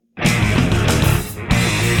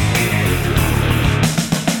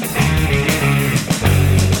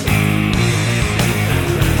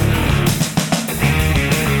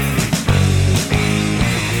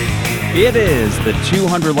It is the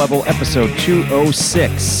 200 level episode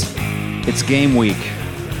 206. It's game week.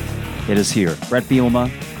 It is here. Bret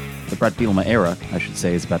Bielema, the Bret Bielema era, I should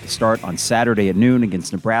say, is about to start on Saturday at noon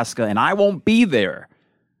against Nebraska, and I won't be there.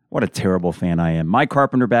 What a terrible fan I am. Mike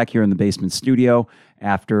Carpenter back here in the basement studio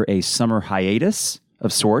after a summer hiatus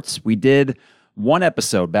of sorts. We did one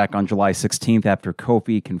episode back on July 16th after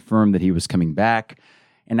Kofi confirmed that he was coming back.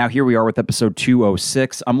 And now here we are with episode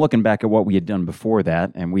 206. I'm looking back at what we had done before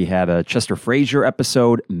that, and we had a Chester Frazier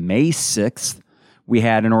episode May 6th. We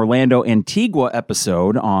had an Orlando Antigua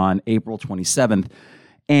episode on April 27th.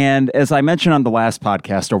 And as I mentioned on the last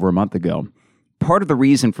podcast over a month ago, part of the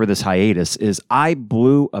reason for this hiatus is I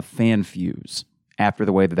blew a fan fuse after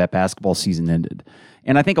the way that basketball season ended.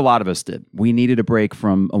 And I think a lot of us did. We needed a break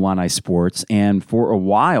from Illini sports, and for a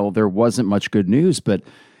while there wasn't much good news. But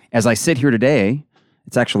as I sit here today,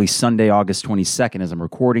 it's actually Sunday, August 22nd as I'm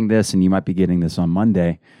recording this, and you might be getting this on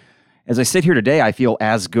Monday. As I sit here today, I feel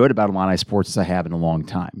as good about Illini sports as I have in a long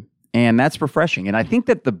time. And that's refreshing. And I think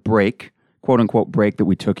that the break, quote-unquote break that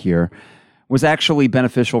we took here, was actually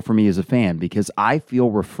beneficial for me as a fan because I feel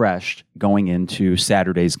refreshed going into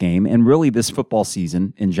Saturday's game and really this football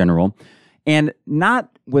season in general, and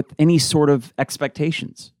not with any sort of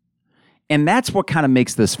expectations. And that's what kind of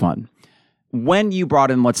makes this fun. When you brought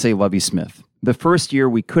in, let's say, Lovie Smith, the first year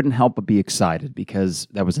we couldn't help but be excited because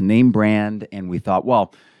that was a name brand, and we thought,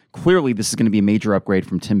 well, clearly this is going to be a major upgrade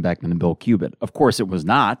from Tim Beckman and Bill Cubitt. Of course, it was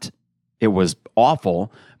not. It was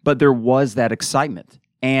awful, but there was that excitement.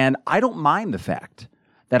 And I don't mind the fact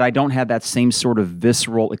that I don't have that same sort of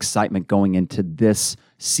visceral excitement going into this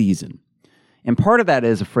season. And part of that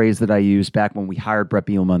is a phrase that I used back when we hired Bret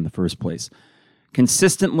Bielema in the first place.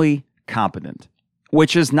 Consistently competent,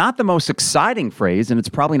 which is not the most exciting phrase, and it's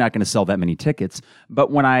probably not going to sell that many tickets. But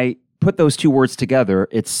when I put those two words together,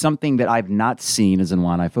 it's something that I've not seen as an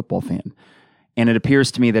Illini football fan. And it appears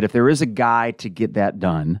to me that if there is a guy to get that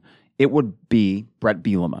done, it would be Bret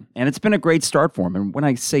Bielema. And it's been a great start for him. And when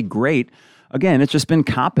I say great, again, it's just been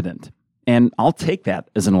competent. And I'll take that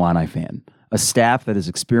as an Illini fan. A staff that is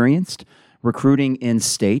experienced, recruiting in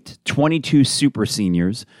state, 22 super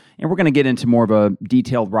seniors. And we're going to get into more of a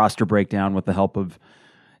detailed roster breakdown with the help of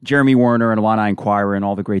Jeremy Werner and Illini Inquirer and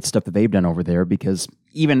all the great stuff that they've done over there, because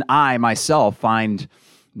even I myself find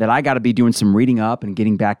that I got to be doing some reading up and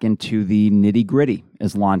getting back into the nitty-gritty,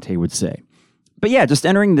 as Lante would say. But yeah, just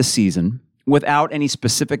entering this season without any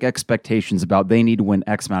specific expectations about they need to win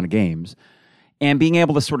X amount of games and being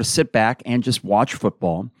able to sort of sit back and just watch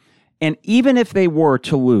football. And even if they were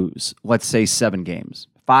to lose, let's say 7 games,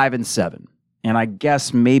 5-7, and I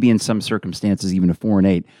guess maybe in some circumstances even a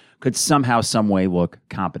 4-8, could somehow, some way look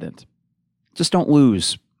competent. Just don't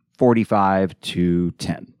lose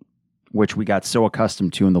 45-10, which we got so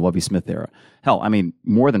accustomed to in the Lovie Smith era. Hell, I mean,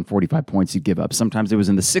 more than 45 points you'd give up. Sometimes it was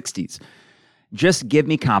in the 60s. Just give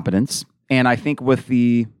me competence, and I think with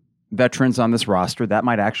the veterans on this roster, that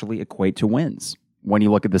might actually equate to wins when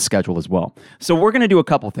you look at the schedule as well. So we're going to do a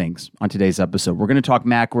couple things on today's episode. We're going to talk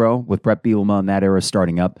macro with Bret Bielema and that era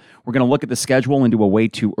starting up. We're going to look at the schedule and do a way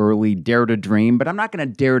too early dare to dream, but I'm not going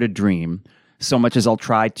to dare to dream so much as I'll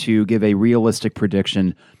try to give a realistic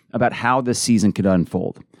prediction about how this season could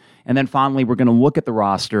unfold. And then finally, we're going to look at the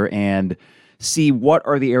roster and see what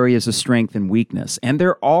are the areas of strength and weakness. And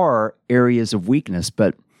there are areas of weakness,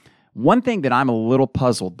 but one thing that I'm a little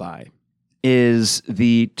puzzled by is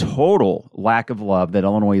the total lack of love that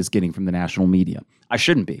Illinois is getting from the national media. I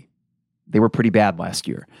shouldn't be. They were pretty bad last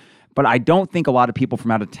year. But I don't think a lot of people from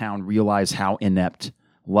out of town realize how inept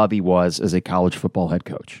Lovie was as a college football head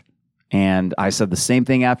coach. And I said the same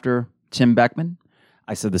thing after Tim Beckman.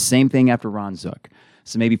 I said the same thing after Ron Zook.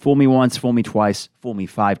 So maybe fool me once, fool me twice, fool me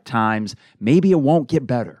 5 times. Maybe it won't get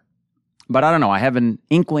better. But I don't know. I have an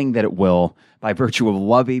inkling that it will by virtue of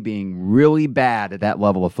Lovie being really bad at that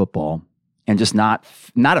level of football and just not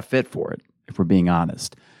a fit for it, if we're being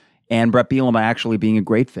honest. And Bret Bielema actually being a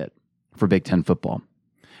great fit for Big Ten football.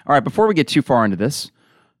 All right, before we get too far into this,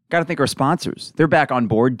 got to thank our sponsors. They're back on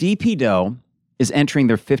board. DP Dough is entering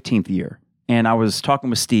their 15th year. And I was talking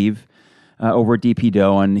with Steve over at DP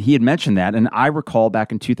Dough, and he had mentioned that. And I recall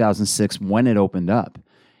back in 2006 when it opened up.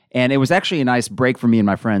 And it was actually a nice break for me and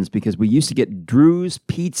my friends because we used to get Drew's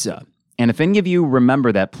Pizza. And if any of you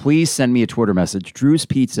remember that, please send me a Twitter message. Drew's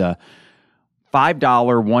Pizza,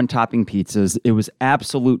 $5 one-topping pizzas. It was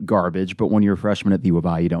absolute garbage, but when you're a freshman at the U of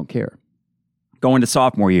I, you don't care. Go into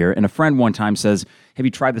sophomore year, and a friend one time says, have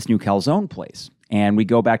you tried this new calzone place? And we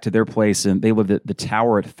go back to their place, and they lived at the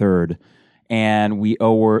Tower at 3rd, and we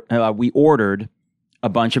ordered a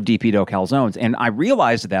bunch of DP Dough calzones. And I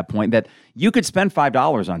realized at that point that you could spend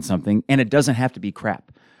 $5 on something, and it doesn't have to be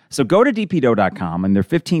crap. So go to dpdough.com. In their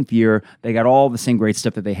 15th year, they got all the same great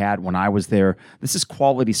stuff that they had when I was there. This is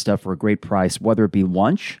quality stuff for a great price, whether it be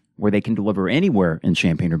lunch, where they can deliver anywhere in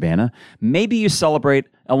Champaign-Urbana. Maybe you celebrate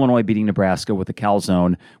Illinois beating Nebraska with a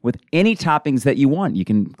calzone with any toppings that you want. You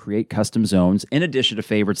can create custom zones in addition to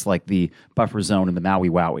favorites like the Buffer Zone and the Maui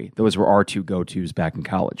Wowie. Those were our two go-tos back in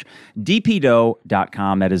college.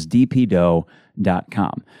 dpdough.com. That is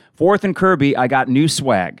dpdough.com. 4th and Kirby, I got new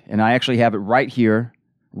swag, and I actually have it right here,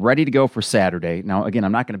 ready to go for Saturday. Now, again,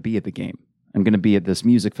 I'm not going to be at the game. I'm going to be at this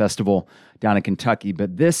music festival down in Kentucky,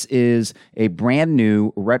 but this is a brand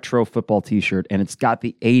new retro football t-shirt, and it's got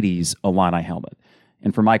the 80s Illini helmet.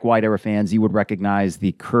 And for Mike White era fans, you would recognize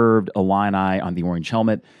the curved Illini on the orange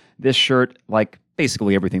helmet. This shirt, like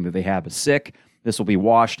basically everything that they have, is sick. This will be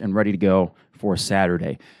washed and ready to go for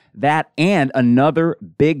Saturday. That and another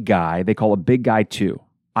big guy, they call it Big Guy 2.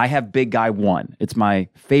 I have Big Guy 1. It's my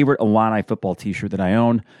favorite Illini football t-shirt that I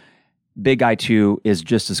own. Big Guy 2 is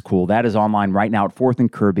just as cool. That is online right now at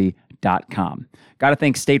 4thandkirby.com. Got to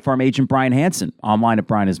thank State Farm agent Brian Hansen, online at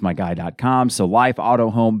brianismyguy.com. So life, auto,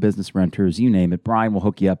 home, business renters, you name it, Brian will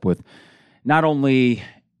hook you up with not only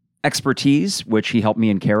expertise, which he helped me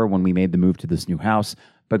and Kara when we made the move to this new house,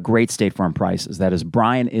 but great State Farm prices. That is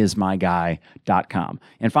brianismyguy.com.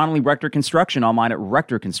 And finally, Rector Construction, online at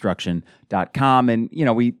rectorconstruction.com. And, you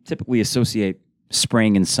know, we typically associate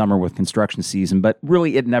spring and summer with construction season, but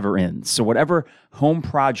really it never ends. So whatever home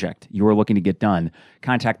project you're looking to get done,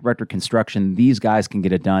 contact Rector Construction. These guys can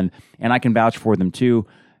get it done, and I can vouch for them too.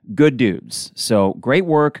 Good dudes. So great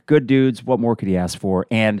work, good dudes. What more could you ask for?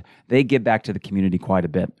 And they give back to the community quite a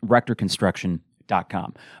bit.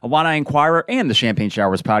 RectorConstruction.com. Illini Inquirer and the Champagne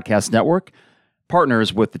Showers Podcast Network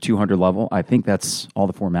partners with the 200 level. I think that's all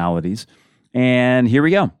the formalities. And here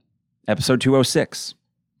we go. Episode 206.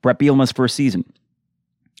 Bret Bielema's first season.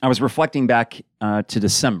 I was reflecting back to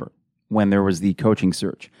December when there was the coaching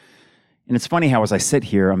search. And it's funny how as I sit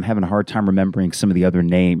here, I'm having a hard time remembering some of the other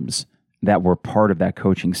names that were part of that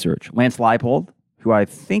coaching search. Lance Leipold, who I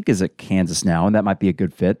think is at Kansas now, and that might be a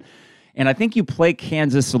good fit. And I think you play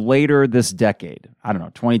Kansas later this decade. I don't know,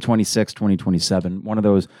 2026, 2027, one of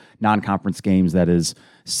those non-conference games that is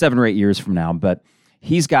 7 or 8 years from now. But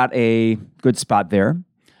he's got a good spot there.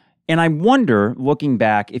 And I wonder, looking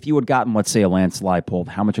back, if you had gotten, let's say, a Lance Leipold,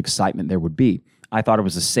 how much excitement there would be. I thought it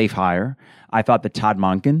was a safe hire. I thought that Todd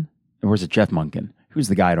Monken, or is it Jeff Monken? Who's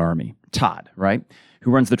the guy at Army? Todd, right?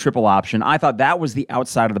 Who runs the triple option. I thought that was the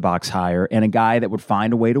outside-of-the-box hire and a guy that would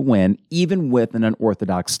find a way to win, even with an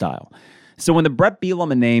unorthodox style. So when the Bret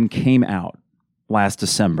Bielema name came out last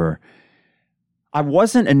December, I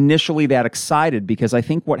wasn't initially that excited because I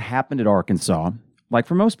think what happened at Arkansas, like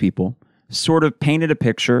for most people, sort of painted a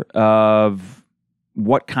picture of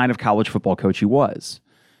what kind of college football coach he was.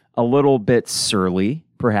 A little bit surly,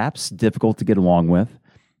 perhaps, difficult to get along with.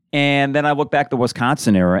 And then I look back at the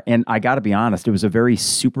Wisconsin era, and I got to be honest, it was a very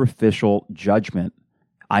superficial judgment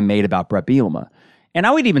I made about Bret Bielema. And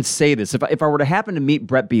I would even say this, if I were to happen to meet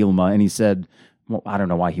Bret Bielema and he said, well, I don't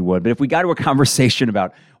know why he would, but if we got to a conversation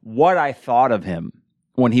about what I thought of him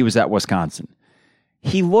when he was at Wisconsin,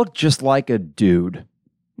 he looked just like a dude.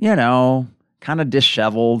 You know, kind of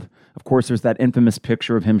disheveled. Of course, there's that infamous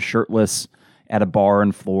picture of him shirtless at a bar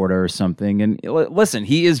in Florida or something. And listen,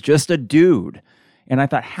 he is just a dude. And I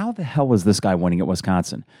thought, how the hell is this guy winning at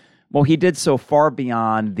Wisconsin? Well, he did so far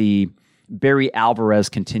beyond the Barry Alvarez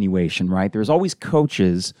continuation, right? There's always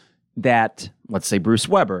coaches that, let's say Bruce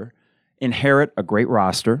Weber, inherit a great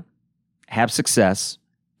roster, have success,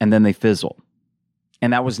 and then they fizzle.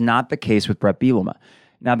 And that was not the case with Bret Bielema.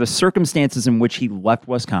 Now, the circumstances in which he left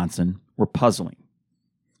Wisconsin were puzzling.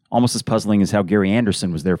 Almost as puzzling as how Gary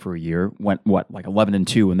Anderson was there for a year, went, like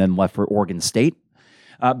 11-2, and then left for Oregon State.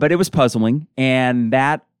 But it was puzzling, and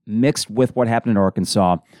that mixed with what happened in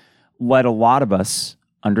Arkansas led a lot of us,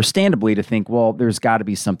 understandably, to think, well, there's got to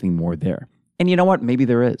be something more there. And you know what? Maybe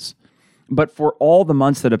there is. But for all the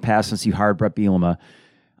months that have passed since you hired Bret Bielema,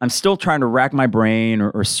 I'm still trying to rack my brain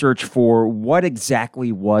or search for what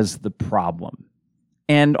exactly was the problem.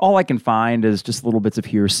 And all I can find is just little bits of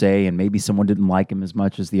hearsay, and maybe someone didn't like him as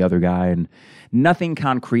much as the other guy, and nothing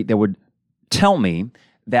concrete that would tell me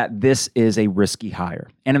that this is a risky hire.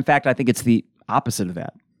 And in fact, I think it's the opposite of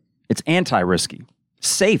that. It's anti-risky,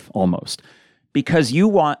 safe almost, because you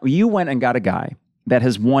went and got a guy that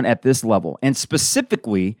has won at this level, and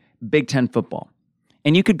specifically Big Ten football.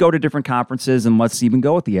 And you could go to different conferences, and let's even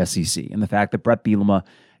go with the SEC, and the fact that Bret Bielema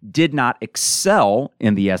did not excel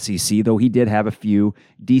in the SEC, though he did have a few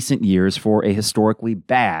decent years for a historically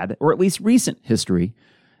bad, or at least recent history,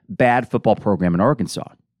 bad football program in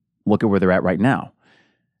Arkansas. Look at where they're at right now.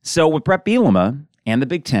 So with Bret Bielema, and the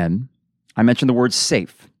Big Ten, I mentioned the word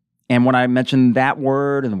safe. And when I mention that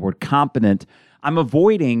word and the word competent, I'm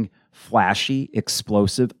avoiding flashy,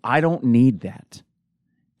 explosive. I don't need that.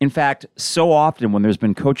 In fact, so often when there's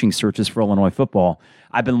been coaching searches for Illinois football,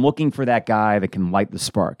 I've been looking for that guy that can light the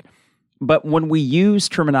spark. But when we use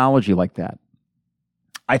terminology like that,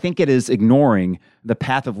 I think it is ignoring the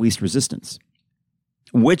path of least resistance,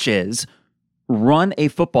 which is run a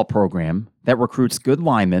football program that recruits good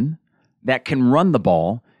linemen, that can run the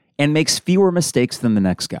ball, and makes fewer mistakes than the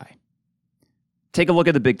next guy. Take a look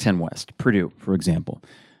at the Big Ten West, Purdue, for example.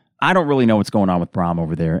 I don't really know what's going on with Brom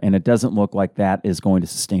over there, and it doesn't look like that is going to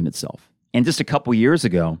sustain itself. And just a couple years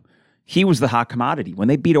ago, he was the hot commodity. When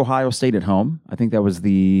they beat Ohio State at home, I think that was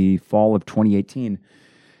the fall of 2018,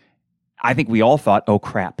 I think we all thought, oh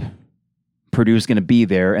crap, Purdue's going to be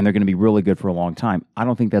there, and they're going to be really good for a long time. I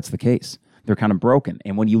don't think that's the case. They're kind of broken.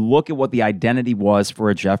 And when you look at what the identity was for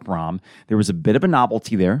a Jeff Brom, there was a bit of a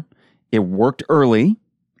novelty there. It worked early,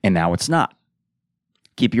 and now it's not.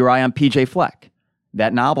 Keep your eye on PJ Fleck.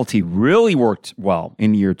 That novelty really worked well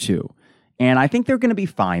in year 2. And I think they're going to be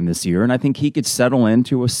fine this year, and I think he could settle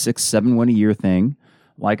into a 6-7 win a year thing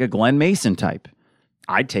like a Glenn Mason type.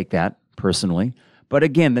 I'd take that, personally. But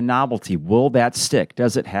again, the novelty, will that stick?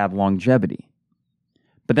 Does it have longevity?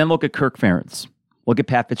 But then look at Kirk Ferentz. Look at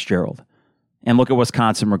Pat Fitzgerald. And look at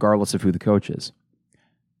Wisconsin, regardless of who the coach is.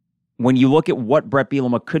 When you look at what Bret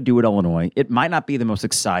Bielema could do at Illinois, it might not be the most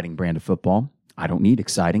exciting brand of football. I don't need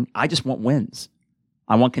exciting. I just want wins.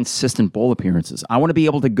 I want consistent bowl appearances. I want to be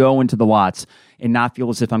able to go into the lots and not feel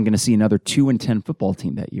as if I'm going to see another 2-10 football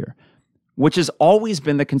team that year, which has always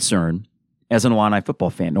been the concern as an Illini football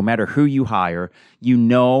fan. No matter who you hire, you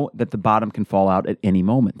know that the bottom can fall out at any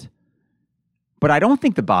moment. But I don't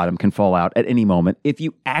think the bottom can fall out at any moment if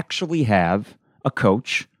you actually have a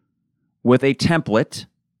coach with a template,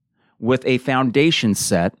 with a foundation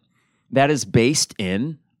set that is based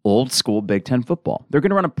in old school Big Ten football. They're going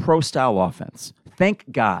to run a pro-style offense.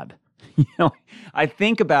 Thank God. I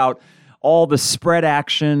think about all the spread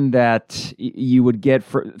action that you would get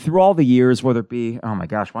through all the years, whether it be, oh my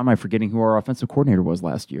gosh, why am I forgetting who our offensive coordinator was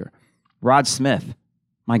last year? Rod Smith.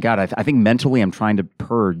 My God, I think mentally I'm trying to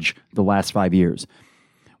purge the last 5 years.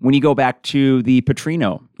 When you go back to the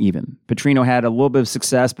Petrino, even. Petrino had a little bit of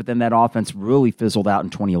success, but then that offense really fizzled out in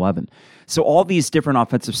 2011. So all these different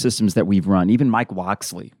offensive systems that we've run, even Mike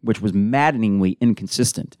Loxley, which was maddeningly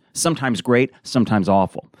inconsistent, sometimes great, sometimes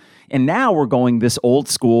awful. And now we're going this old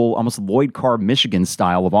school, almost Lloyd Carr, Michigan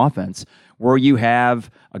style of offense, where you have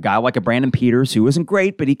a guy like a Brandon Peters, who isn't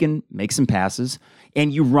great, but he can make some passes,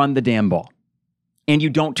 and you run the damn ball. And you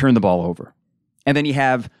don't turn the ball over. And then you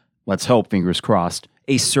have, let's hope, fingers crossed,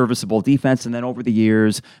 a serviceable defense, and then over the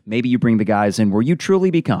years, maybe you bring the guys in where you truly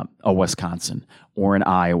become a Wisconsin or an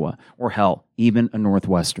Iowa or, hell, even a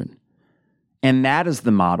Northwestern. And that is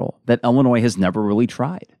the model that Illinois has never really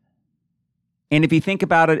tried. And if you think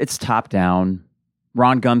about it, it's top-down.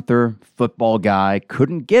 Ron Gunther, football guy,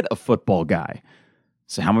 couldn't get a football guy.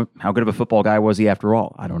 So how good of a football guy was he after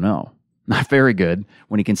all? I don't know. Not very good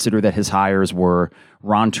when you consider that his hires were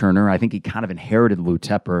Ron Turner. I think he kind of inherited Lou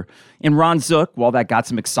Tepper. And Ron Zook, while that got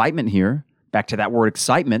some excitement here, back to that word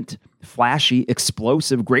excitement, flashy,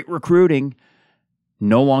 explosive, great recruiting,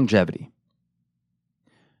 no longevity.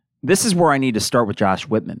 This is where I need to start with Josh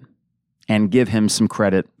Whitman and give him some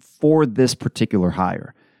credit for this particular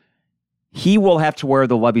hire. He will have to wear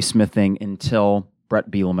the Lovie Smith thing until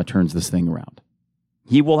Bret Bielema turns this thing around.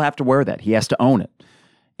 He will have to wear that. He has to own it.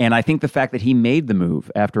 And I think the fact that he made the move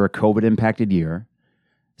after a COVID-impacted year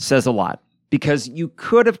says a lot. Because you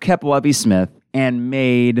could have kept Lovie Smith and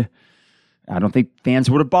made, I don't think fans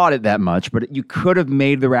would have bought it that much, but you could have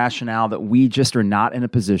made the rationale that we just are not in a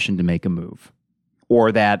position to make a move.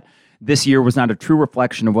 Or that this year was not a true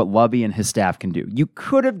reflection of what Lovie and his staff can do. You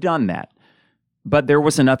could have done that. But there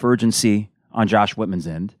was enough urgency on Josh Whitman's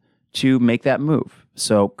end to make that move.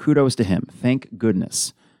 So kudos to him. Thank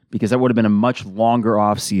goodness. Because that would have been a much longer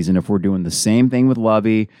offseason if we're doing the same thing with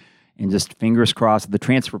Lovie and just fingers crossed the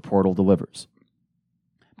transfer portal delivers.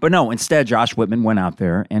 But no, instead, Josh Whitman went out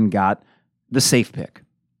there and got the safe pick.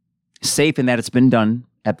 Safe in that it's been done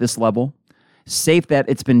at this level. Safe that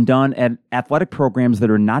it's been done at athletic programs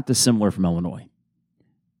that are not dissimilar from Illinois.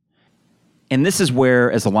 And this is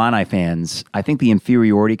where, as Illini fans, I think the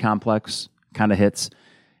inferiority complex kind of hits,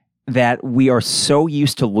 that we are so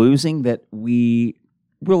used to losing that we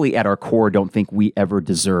really at our core don't think we ever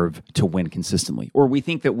deserve to win consistently, or we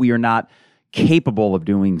think that we are not capable of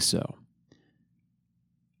doing so.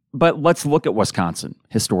 But let's look at Wisconsin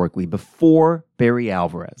historically. Before Barry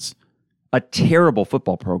Alvarez, a terrible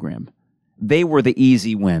football program, they were the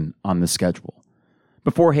easy win on the schedule.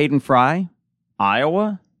 Before Hayden Fry,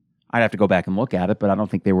 Iowa, I'd have to go back and look at it, but I don't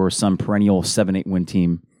think they were some perennial 7-8 win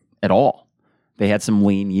team at all. They had some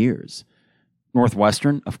lean years.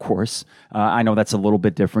 Northwestern, of course. I know that's a little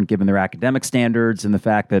bit different given their academic standards and the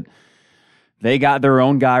fact that they got their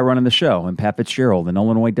own guy running the show, and Pat Fitzgerald, and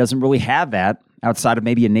Illinois doesn't really have that outside of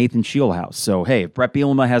maybe a Nathan Shieldhouse. So, hey, if Bret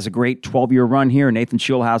Bielema has a great 12-year run here and Nathan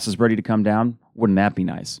Shieldhouse is ready to come down, wouldn't that be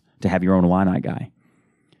nice to have your own Illini guy?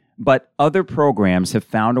 But other programs have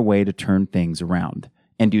found a way to turn things around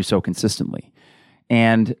and do so consistently.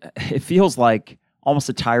 And it feels like almost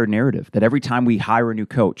a tired narrative that every time we hire a new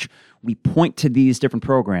coach, we point to these different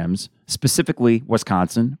programs, specifically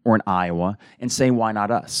Wisconsin or in Iowa, and say, why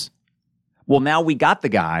not us? Well, now we got the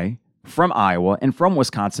guy from Iowa and from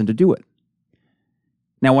Wisconsin to do it.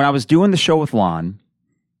 Now, when I was doing the show with Lon,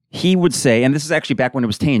 he would say, and this is actually back when it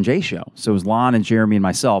was T&J show, so it was Lon and Jeremy and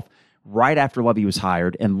myself, right after Lovie was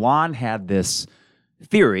hired, and Lon had this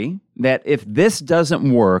theory that if this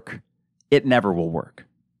doesn't work, it never will work.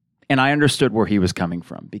 And I understood where he was coming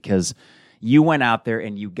from, because you went out there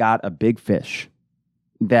and you got a big fish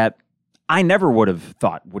that I never would have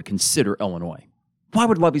thought would consider Illinois. Why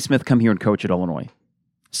would Lovie Smith come here and coach at Illinois?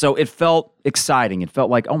 So it felt exciting. It felt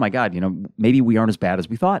like, oh my God, maybe we aren't as bad as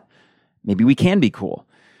we thought. Maybe we can be cool.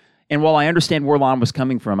 And while I understand where Lon was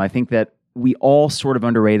coming from, I think that we all sort of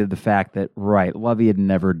underrated the fact that, right, Lovie had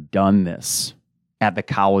never done this at the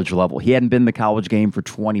college level. He hadn't been in the college game for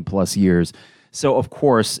 20 plus years. So, of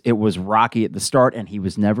course, it was rocky at the start, and he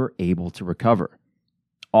was never able to recover.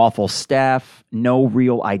 Awful staff, no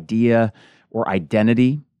real idea or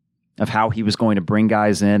identity of how he was going to bring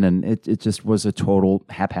guys in, and it just was a total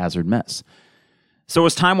haphazard mess. So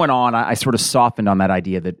as time went on, I sort of softened on that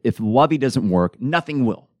idea that if Lovie doesn't work, nothing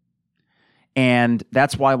will. And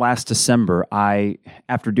that's why last December,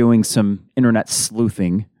 after doing some internet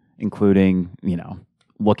sleuthing, including,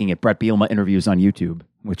 looking at Bret Bielema interviews on YouTube,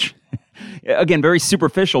 which, again, very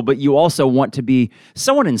superficial, but you also want to be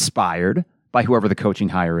somewhat inspired by whoever the coaching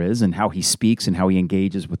hire is and how he speaks and how he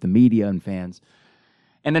engages with the media and fans.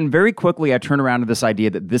 And then very quickly, I turned around to this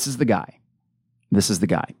idea that this is the guy. This is the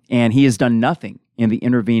guy. And he has done nothing in the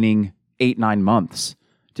intervening 8-9 months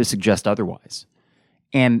to suggest otherwise.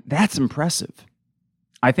 And that's impressive.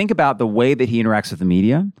 I think about the way that he interacts with the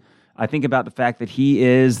media. I think about the fact that he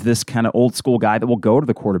is this kind of old school guy that will go to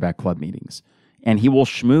the quarterback club meetings and he will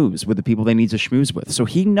schmooze with the people they need to schmooze with. So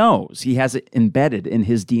he knows, he has it embedded in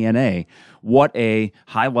his DNA, what a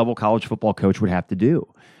high-level college football coach would have to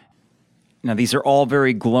do. Now, these are all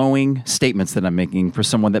very glowing statements that I'm making for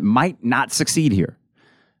someone that might not succeed here.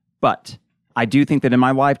 But I do think that in my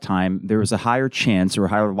lifetime, there is a higher chance or a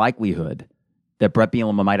higher likelihood that Bret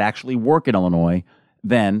Bielema might actually work at Illinois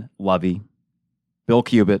than Lovie, Bill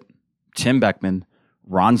Cubit, Tim Beckman,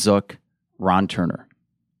 Ron Zook, Ron Turner,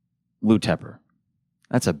 Lou Tepper.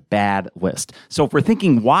 That's a bad list. So if we're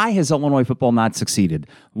thinking, why has Illinois football not succeeded?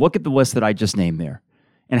 Look at the list that I just named there.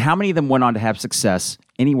 And how many of them went on to have success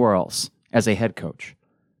anywhere else as a head coach?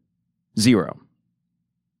 0.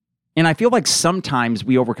 And I feel like sometimes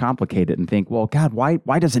we overcomplicate it and think, well, God,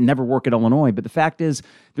 why does it never work at Illinois? But the fact is,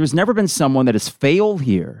 there's never been someone that has failed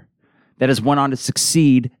here that has went on to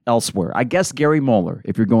succeed elsewhere. I guess Gary Moeller,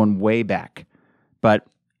 if you're going way back. But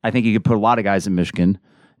I think you could put a lot of guys in Michigan,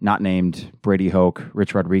 not named Brady Hoke,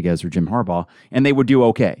 Rich Rodriguez, or Jim Harbaugh, and they would do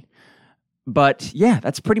okay. But yeah,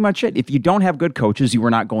 that's pretty much it. If you don't have good coaches, you are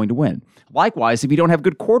not going to win. Likewise, if you don't have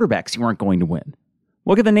good quarterbacks, you aren't going to win.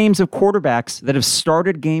 Look at the names of quarterbacks that have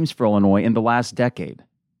started games for Illinois in the last decade.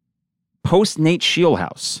 Post Nate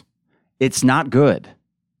Shieldhouse, it's not good.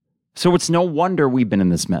 So it's no wonder we've been in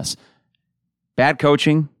this mess. Bad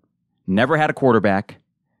coaching, never had a quarterback,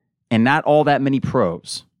 and not all that many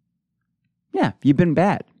pros. Yeah, you've been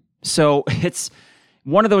bad. So it's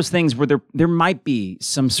one of those things where there might be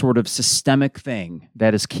some sort of systemic thing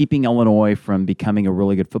that is keeping Illinois from becoming a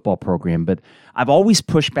really good football program, but I've always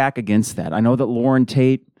pushed back against that. I know that Lauren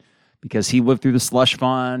Tate, because he lived through the slush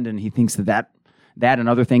fund and he thinks that and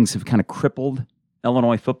other things have kind of crippled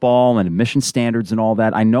Illinois football and admission standards and all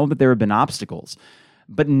that. I know that there have been obstacles,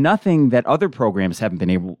 but nothing that other programs haven't been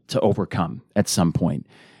able to overcome at some point.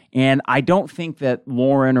 And I don't think that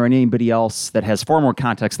Lauren or anybody else that has far more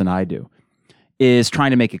context than I do is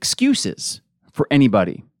trying to make excuses for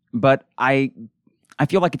anybody. But I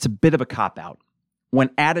feel like it's a bit of a cop-out when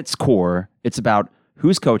at its core, it's about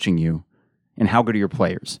who's coaching you and how good are your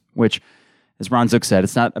players, which, as Ron Zook said,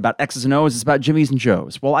 it's not about X's and O's, it's about Jimmys and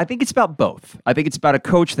Joes. Well, I think it's about both. I think it's about a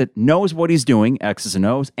coach that knows what he's doing, X's and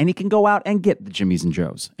O's, and he can go out and get the Jimmys and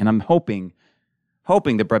Joes. And I'm hoping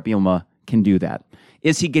that Bret Bielema can do that.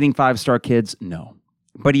 Is he getting 5-star kids? No.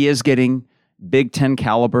 But he is getting Big Ten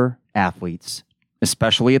caliber athletes,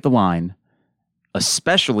 especially at the line,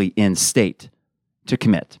 especially in state, to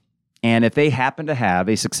commit. And if they happen to have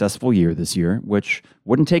a successful year this year, which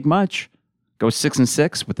wouldn't take much, go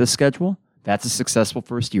 6-6 with this schedule, that's a successful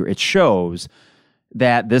first year. It shows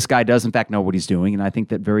that this guy does, in fact, know what he's doing. And I think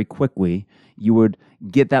that very quickly you would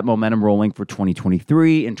get that momentum rolling for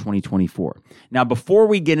 2023 and 2024. Now, before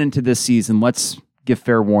we get into this season, let's give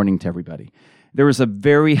fair warning to everybody. There is a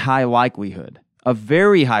very high likelihood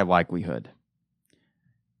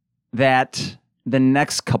that the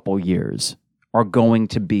next couple years are going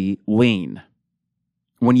to be lean.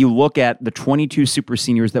 When you look at the 22 super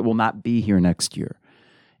seniors that will not be here next year,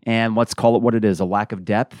 and let's call it what it is, a lack of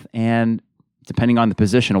depth, and depending on the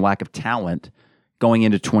position, a lack of talent going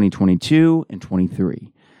into 2022 and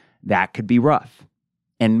 23. That could be rough.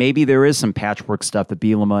 And maybe there is some patchwork stuff that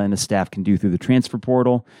Bielema and his staff can do through the transfer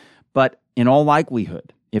portal. But in all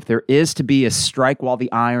likelihood, if there is to be a strike while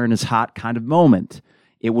the iron is hot kind of moment,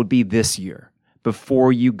 it would be this year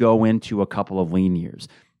before you go into a couple of lean years.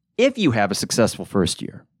 If you have a successful first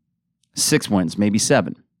year, 6 wins, maybe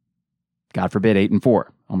 7, God forbid 8-4.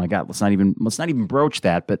 Oh my God, let's not even broach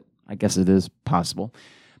that, but I guess it is possible.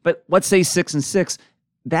 But let's say 6-6,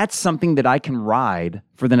 that's something that I can ride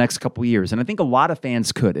for the next couple of years. And I think a lot of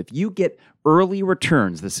fans could. If you get early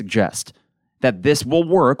returns that suggest that this will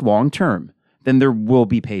work long term, then there will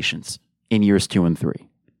be patience in years 2 and 3.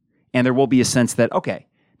 And there will be a sense that, okay,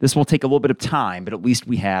 this will take a little bit of time, but at least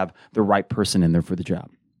we have the right person in there for the job.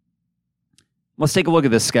 Let's take a look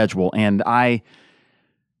at this schedule. And I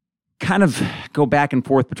kind of go back and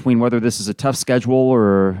forth between whether this is a tough schedule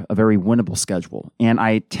or a very winnable schedule. And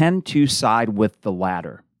I tend to side with the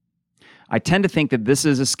latter. I tend to think that this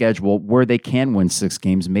is a schedule where they can win 6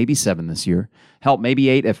 games, maybe 7 this year. Hell, maybe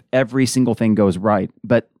 8 if every single thing goes right.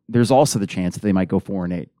 But there's also the chance that they might go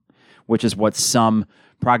 4-8, which is what some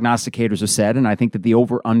prognosticators have said. And I think that the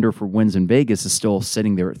over-under for wins in Vegas is still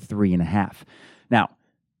sitting there at 3.5. Now,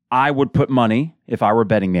 I would put money, if I were a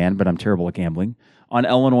betting man, but I'm terrible at gambling, on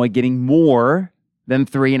Illinois getting more than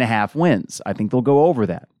 3.5 wins. I think they'll go over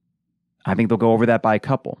that. I think they'll go over that by a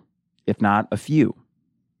couple, if not a few.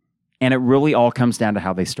 And it really all comes down to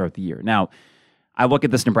how they start the year. Now, I look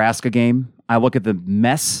at this Nebraska game. I look at the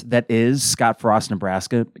mess that is Scott Frost,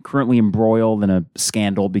 Nebraska, currently embroiled in a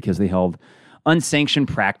scandal because they held unsanctioned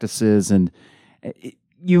practices. And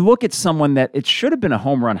you look at someone that it should have been a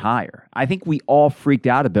home run hire. I think we all freaked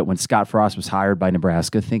out a bit when Scott Frost was hired by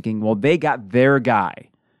Nebraska, thinking, well, they got their guy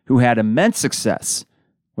who had immense success.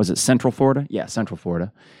 Was it Central Florida? Yeah, Central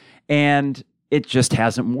Florida. And it just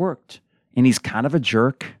hasn't worked. And he's kind of a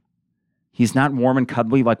jerk. He's not warm and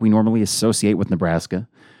cuddly like we normally associate with Nebraska.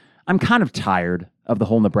 I'm kind of tired of the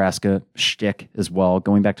whole Nebraska shtick as well,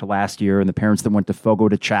 going back to last year and the parents that went to Fogo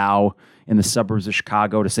de Chao in the suburbs of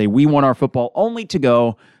Chicago to say, we won our football, only to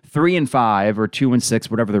go 3-5 or 2-6,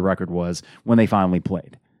 whatever the record was, when they finally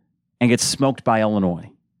played, and get smoked by Illinois.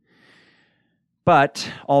 But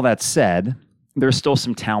all that said, there's still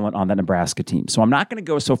some talent on that Nebraska team. So I'm not going to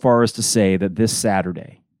go so far as to say that this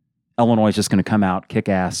Saturday, Illinois is just going to come out, kick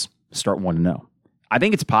ass, start 1-0. I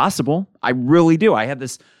think it's possible. I really do. I have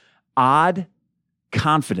this odd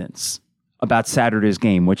confidence about Saturday's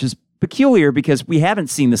game, which is peculiar because we haven't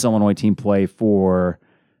seen this Illinois team play for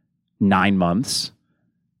 9 months.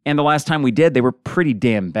 And the last time we did, they were pretty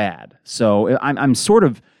damn bad. So I'm sort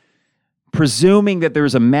of presuming that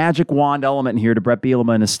there's a magic wand element here to Bret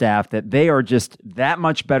Bielema and his staff, that they are just that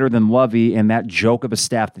much better than Lovey and that joke of a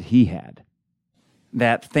staff that he had,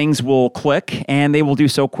 that things will click and they will do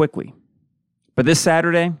so quickly. But this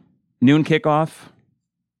Saturday, noon kickoff,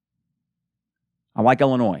 I like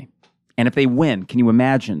Illinois. And if they win, can you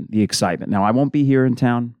imagine the excitement? Now, I won't be here in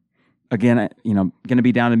town. Again, going to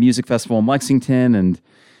be down at a music festival in Lexington, and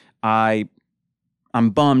I'm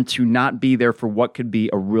bummed to not be there for what could be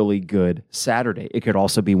a really good Saturday. It could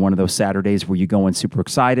also be one of those Saturdays where you go in super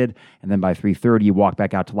excited, and then by 3:30, you walk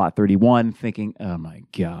back out to lot 31 thinking, oh my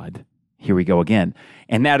God, here we go again.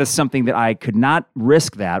 And that is something that I could not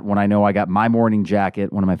risk that when I know I got My Morning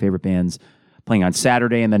Jacket, one of my favorite bands, playing on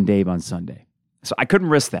Saturday, and then Dave on Sunday. So I couldn't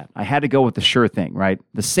risk that. I had to go with the sure thing, right?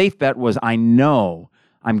 The safe bet was I know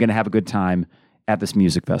I'm going to have a good time at this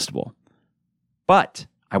music festival. But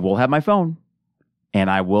I will have my phone, and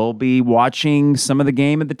I will be watching some of the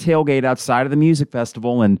game at the tailgate outside of the music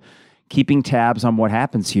festival and keeping tabs on what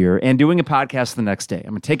happens here and doing a podcast the next day.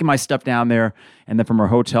 I'm taking my stuff down there, and then from our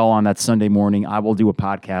hotel on that Sunday morning, I will do a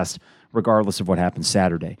podcast regardless of what happens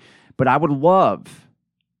Saturday. But I would love,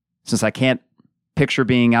 since I can't picture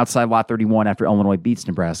being outside lot 31 after Illinois beats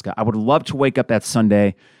Nebraska, I would love to wake up that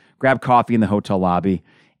Sunday, grab coffee in the hotel lobby,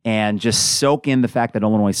 and just soak in the fact that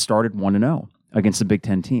Illinois started 1-0 against a Big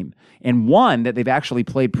Ten team, and one that they've actually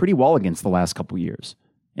played pretty well against the last couple of years,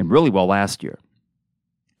 and really well last year.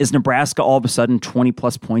 Is Nebraska all of a sudden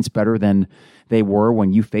 20-plus points better than they were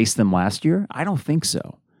when you faced them last year? I don't think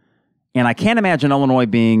so. And I can't imagine Illinois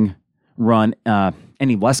being run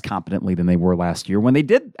any less competently than they were last year when they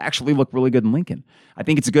did actually look really good in Lincoln. I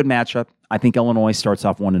think it's a good matchup. I think Illinois starts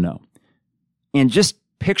off 1-0. And just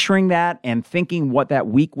picturing that and thinking what that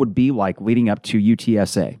week would be like leading up to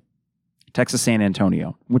UTSA, Texas San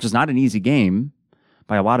Antonio, which is not an easy game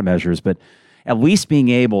by a lot of measures, but at least being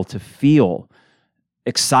able to feel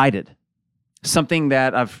excited. Something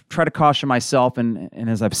that I've tried to caution myself, and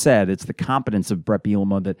as I've said, it's the competence of Bret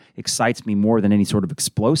Bielema that excites me more than any sort of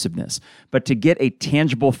explosiveness. But to get a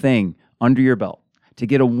tangible thing under your belt, to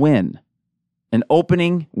get a win, an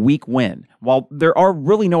opening week win, while there are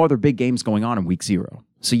really no other big games going on in week 0.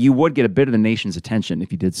 So you would get a bit of the nation's attention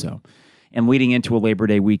if you did so. And leading into a Labor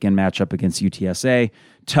Day weekend matchup against UTSA,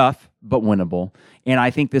 tough but winnable. And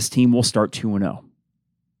I think this team will start 2-0.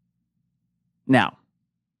 Now,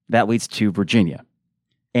 that leads to Virginia.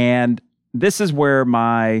 And this is where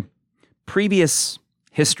my previous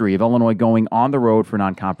history of Illinois going on the road for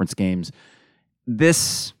non-conference games,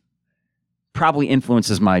 this probably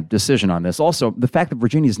influences my decision on this. Also, the fact that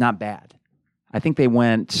Virginia is not bad. I think they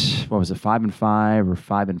went, 5-5 or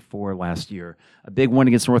 5-4 last year. A big win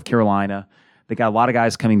against North Carolina. They got a lot of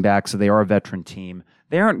guys coming back, so they are a veteran team.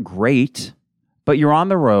 They aren't great, but you're on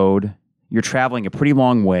the road. You're traveling a pretty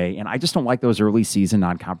long way, and I just don't like those early season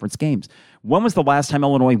non-conference games. When was the last time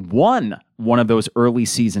Illinois won one of those early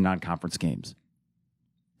season non-conference games?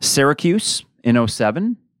 Syracuse in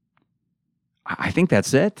 2007? I think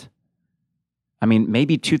that's it. I mean,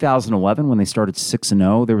 maybe 2011 when they started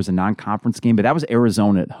 6-0, there was a non-conference game, but that was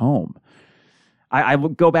Arizona at home. I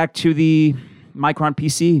would go back to the Micron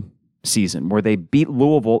PC season where they beat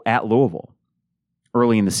Louisville at Louisville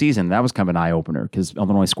early in the season. That was kind of an eye-opener because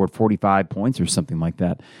Illinois scored 45 points or something like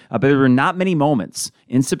that. But there were not many moments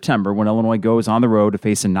in September when Illinois goes on the road to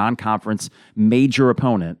face a non-conference major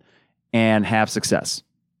opponent and have success.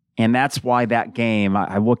 And that's why that game,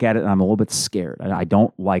 I look at it and I'm a little bit scared. I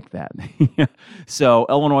don't like that. So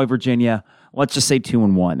Illinois, Virginia, let's just say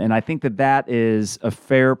 2-1. And I think that that is a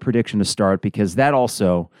fair prediction to start because that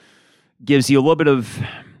also gives you a little bit of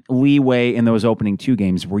leeway in those opening 2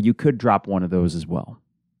 games where you could drop one of those as well.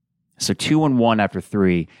 So 2-1 after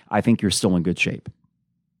 3, I think you're still in good shape.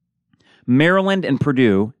 Maryland and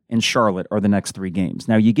Purdue and Charlotte are the next 3 games.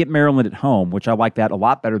 Now, you get Maryland at home, which I like that a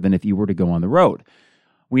lot better than if you were to go on the road.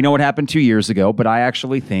 We know what happened 2 years ago, but I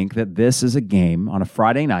actually think that this is a game on a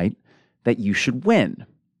Friday night that you should win.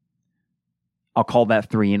 I'll call that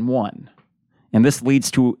 3-1. And this leads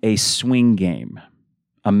to a swing game,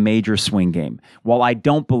 a major swing game. While I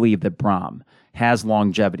don't believe that Braum has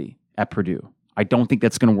longevity at Purdue, I don't think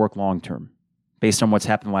that's going to work long-term. Based on what's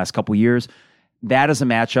happened the last couple of years, that is a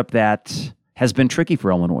matchup that has been tricky for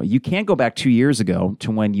Illinois. You can't go back 2 years ago to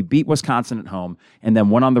when you beat Wisconsin at home and then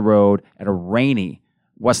went on the road at a rainy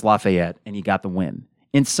West Lafayette and you got the win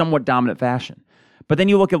in somewhat dominant fashion. But then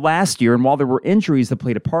you look at last year, and while there were injuries that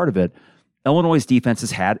played a part of it, Illinois' defense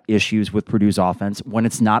has had issues with Purdue's offense when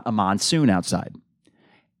it's not a monsoon outside.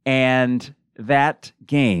 And that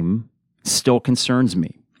game still concerns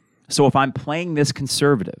me. So if I'm playing this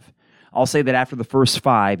conservative, I'll say that after the first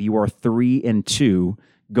 5, you are 3-2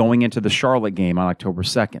 going into the Charlotte game on October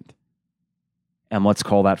 2nd. And let's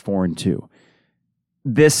call that 4-2.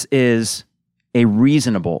 This is a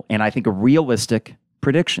reasonable and I think a realistic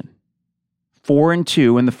prediction.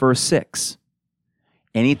 4-2 in the first 6.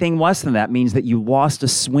 Anything less than that means that you lost a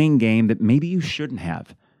swing game that maybe you shouldn't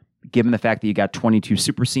have, given the fact that you got 22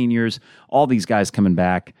 super seniors, all these guys coming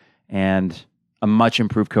back, and a much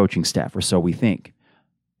improved coaching staff, or so we think.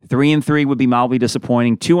 3-3 would be mildly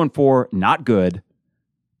disappointing. 2-4, not good.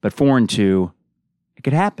 But 4-2, it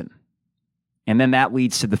could happen. And then that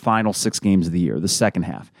leads to the final 6 games of the year, the second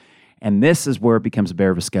half. And this is where it becomes a bear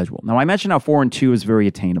of a schedule. Now, I mentioned how 4-2 is very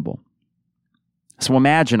attainable. So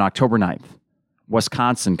imagine October 9th,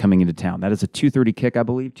 Wisconsin coming into town. That is a 2:30 kick, I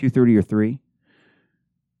believe, 2:30 or 3.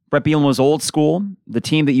 Bret Bielema was old school, the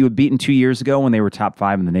team that you had beaten 2 years ago when they were top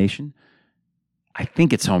 5 in the nation. I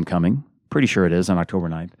think it's homecoming. Pretty sure it is on October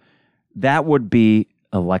 9th. That would be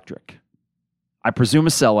electric. I presume a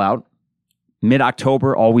sellout.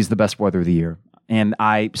 Mid-October, always the best weather of the year. And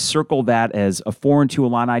I circle that as a 4-2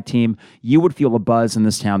 Illini team. You would feel a buzz in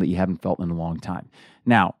this town that you haven't felt in a long time.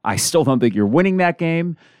 Now, I still don't think you're winning that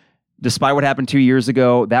game. Despite what happened 2 years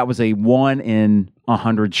ago, that was a 1 in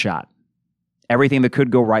 100 shot. Everything that could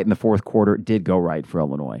go right in the fourth quarter did go right for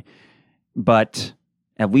Illinois. But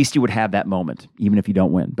At least you would have that moment, even if you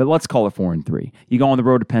don't win. But let's call it 4-3. You go on the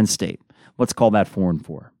road to Penn State. Let's call that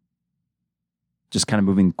 4-4. Just kind of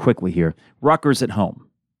moving quickly here. Rutgers at home.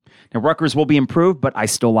 Now, Rutgers will be improved, but I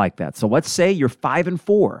still like that. So let's say you're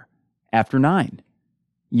 5-4 after 9.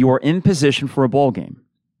 You are in position for a bowl game.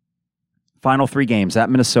 Final 3 games at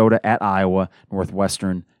Minnesota, at Iowa,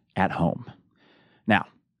 Northwestern, at home. Now,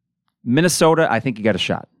 Minnesota, I think you got a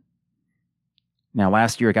shot. Now,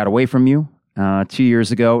 last year it got away from you. 2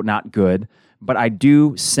 years ago, not good. But I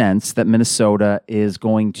do sense that Minnesota is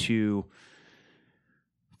going to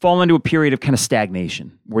fall into a period of kind of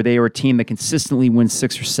stagnation where they are a team that consistently wins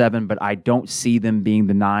 6 or 7, but I don't see them being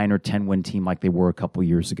the 9 or 10 win team like they were a couple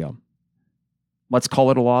years ago. Let's call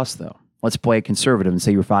it a loss, though. Let's play it conservative and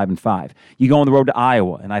say you're 5-5. You go on the road to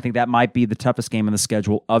Iowa, and I think that might be the toughest game in the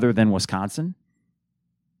schedule other than Wisconsin.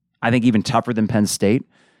 I think even tougher than Penn State.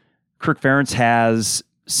 Kirk Ferentz has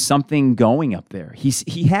something going up there.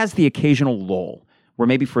 He has the occasional lull where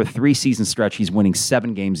maybe for a 3-season stretch he's winning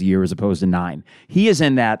 7 games a year as opposed to 9. He is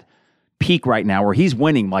in that peak right now where he's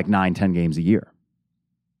winning like 9, 10 games a year.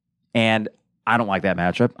 And I don't like that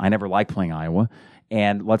matchup. I never liked playing Iowa.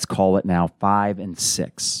 And let's call it now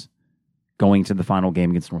 5-6 going to the final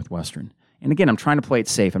game against Northwestern. And again, I'm trying to play it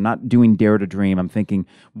safe. I'm not doing dare to dream. I'm thinking,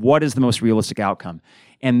 what is the most realistic outcome?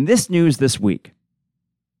 And this news this week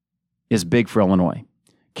is big for Illinois.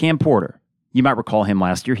 Cam Porter, you might recall him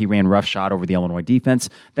last year. He ran roughshod over the Illinois defense.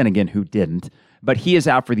 Then again, who didn't? But he is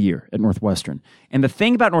out for the year at Northwestern. And the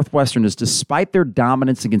thing about Northwestern is despite their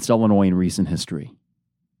dominance against Illinois in recent history,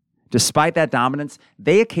 despite that dominance,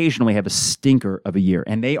 they occasionally have a stinker of a year,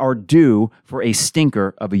 and they are due for a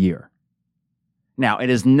stinker of a year. Now, it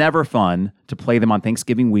is never fun to play them on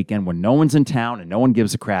Thanksgiving weekend when no one's in town and no one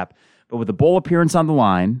gives a crap, but with a bowl appearance on the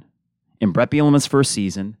line in Bret Bielema's first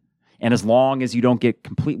season, and as long as you don't get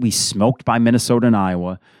completely smoked by Minnesota and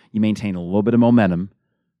Iowa, you maintain a little bit of momentum,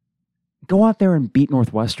 go out there and beat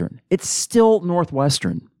Northwestern. It's still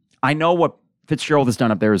Northwestern. I know what Fitzgerald has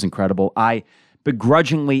done up there is incredible. I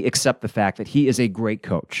begrudgingly accept the fact that he is a great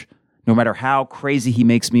coach. No matter how crazy he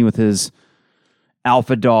makes me with his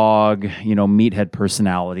alpha dog, meathead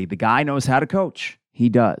personality, the guy knows how to coach. He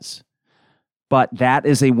does. But that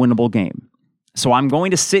is a winnable game. So I'm going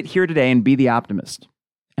to sit here today and be the optimist.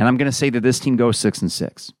 And I'm going to say that this team goes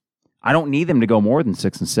 6-6. I don't need them to go more than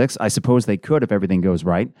 6-6. I suppose they could if everything goes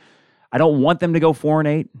right. I don't want them to go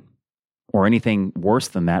 4-8 or anything worse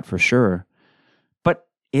than that for sure. But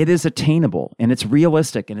it is attainable and it's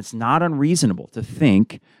realistic and it's not unreasonable to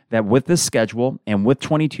think that with this schedule and with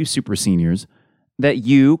 22 super seniors that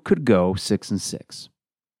you could go 6-6.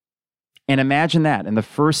 And imagine that in the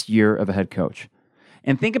first year of a head coach.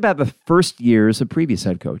 And think about the first years of previous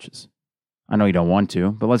head coaches. I know you don't want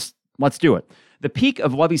to, but let's do it. The peak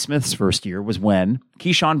of Lovie Smith's first year was when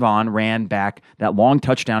Keyshawn Vaughn ran back that long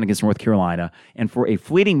touchdown against North Carolina, and for a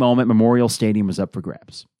fleeting moment, Memorial Stadium was up for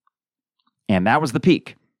grabs. And that was the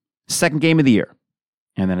peak. Second game of the year.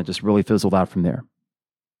 And then it just really fizzled out from there.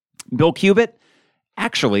 Bill Cubit,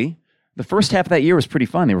 actually, the first half of that year was pretty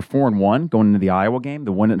fun. They were 4-1 going into the Iowa game,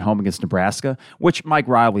 the win at home against Nebraska, which Mike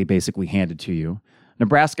Riley basically handed to you.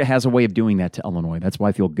 Nebraska has a way of doing that to Illinois. That's why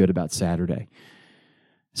I feel good about Saturday.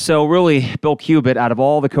 So really, Bill Cubit, out of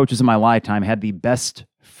all the coaches in my lifetime, had the best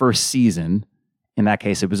first season. In that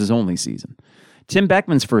case, it was his only season. Tim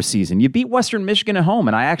Beckman's first season, you beat Western Michigan at home,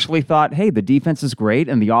 and I actually thought, hey, the defense is great,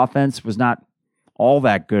 and the offense was not all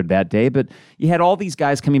that good that day, but you had all these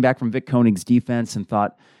guys coming back from Vic Koenig's defense and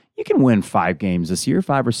thought, you can win 5 games this year,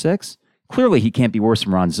 5 or 6. Clearly, he can't be worse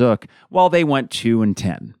than Ron Zook. Well, they went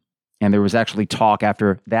 2-10. And there was actually talk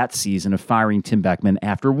after that season of firing Tim Beckman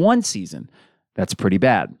after 1 season. That's pretty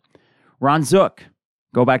bad. Ron Zook,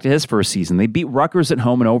 go back to his first season. They beat Rutgers at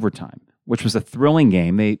home in overtime, which was a thrilling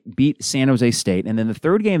game. They beat San Jose State. And then the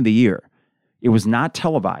third game of the year, it was not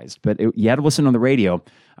televised, but you had to listen on the radio.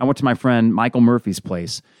 I went to my friend Michael Murphy's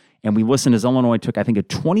place, and we listened as Illinois took, I think, a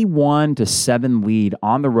 21-7 lead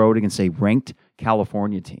on the road against a ranked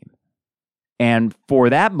California team. And for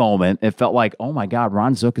that moment, it felt like, oh my God,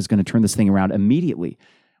 Ron Zook is going to turn this thing around immediately.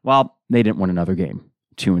 Well, they didn't win another game,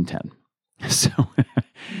 2-10. So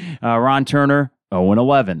Ron Turner,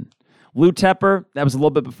 0-11. Lou Tepper, that was a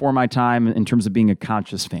little bit before my time in terms of being a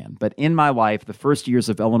conscious fan. But in my life, the first years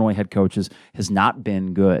of Illinois head coaches has not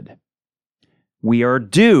been good. We are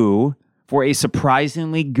due for a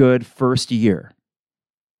surprisingly good first year.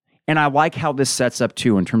 And I like how this sets up,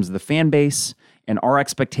 too, in terms of the fan base and our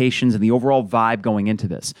expectations and the overall vibe going into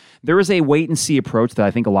this. There is a wait-and-see approach that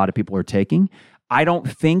I think a lot of people are taking. I don't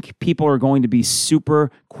think people are going to be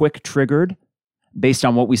super quick-triggered based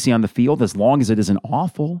on what we see on the field, as long as it isn't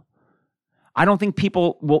awful. I don't think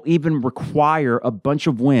people will even require a bunch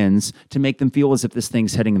of wins to make them feel as if this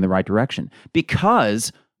thing's heading in the right direction,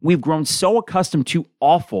 because we've grown so accustomed to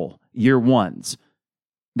awful year ones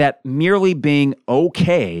that merely being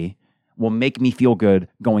okay will make me feel good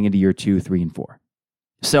going into year 2, 3, and 4.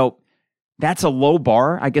 So that's a low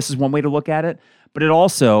bar, I guess, is one way to look at it. But it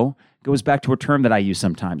also goes back to a term that I use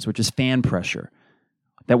sometimes, which is fan pressure.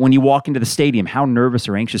 That when you walk into the stadium, how nervous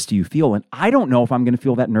or anxious do you feel? And I don't know if I'm going to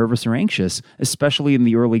feel that nervous or anxious, especially in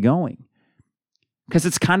the early going. Because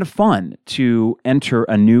it's kind of fun to enter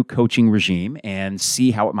a new coaching regime and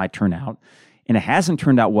see how it might turn out. And it hasn't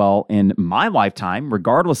turned out well in my lifetime,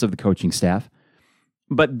 regardless of the coaching staff.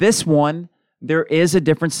 But this one, there is a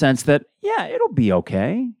different sense that, yeah, it'll be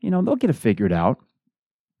okay. They'll get it figured out.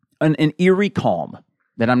 An eerie calm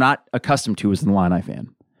that I'm not accustomed to as an Illini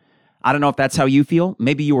fan. I don't know if that's how you feel.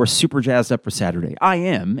 Maybe you are super jazzed up for Saturday. I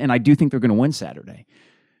am, and I do think they're going to win Saturday.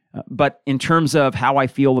 But in terms of how I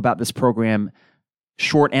feel about this program,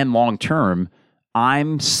 short and long term,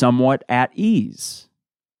 I'm somewhat at ease.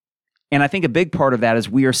 And I think a big part of that is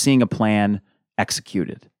we are seeing a plan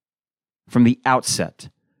executed from the outset,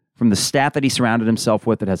 from the staff that he surrounded himself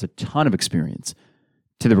with that has a ton of experience,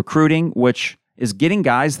 to the recruiting, which is getting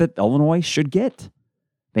guys that Illinois should get.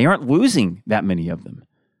 They aren't losing that many of them.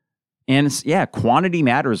 And quantity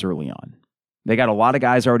matters early on. They got a lot of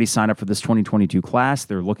guys already signed up for this 2022 class.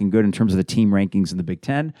 They're looking good in terms of the team rankings in the Big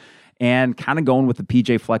Ten, and kind of going with the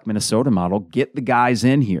PJ Fleck Minnesota model, get the guys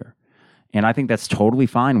in here. And I think that's totally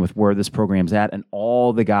fine with where this program's at and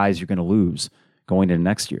all the guys you're going to lose going into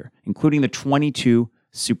next year, including the 22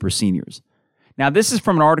 super seniors. Now, this is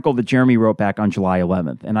from an article that Jeremy wrote back on July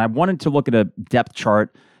 11th, and I wanted to look at a depth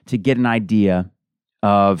chart to get an idea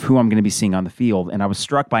of who I'm going to be seeing on the field, and I was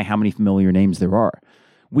struck by how many familiar names there are.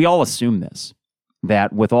 We all assume this,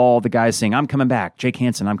 that with all the guys saying, I'm coming back, Jake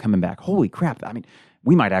Hansen, I'm coming back. Holy crap,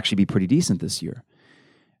 we might actually be pretty decent this year.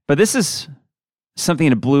 But this is something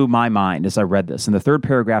that blew my mind as I read this. In the third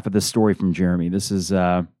paragraph of this story from Jeremy, this is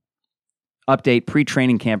update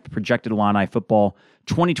pre-training camp projected Illini football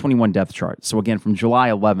 2021 depth chart. So again, from July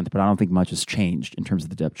 11th, but I don't think much has changed in terms of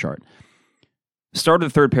the depth chart. Start of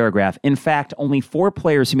the third paragraph. In fact, only 4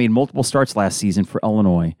 players who made multiple starts last season for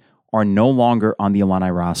Illinois are no longer on the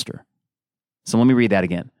Illini roster. So let me read that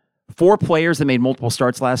again. 4 players that made multiple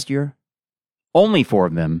starts last year, only 4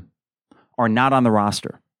 of them are not on the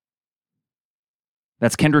roster.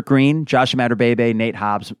 That's Kendrick Green, Josh Matterbebe, Nate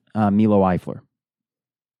Hobbs, Milo Eifler.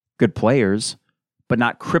 Good players, but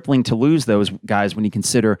not crippling to lose those guys when you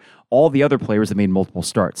consider all the other players that made multiple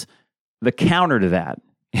starts. The counter to that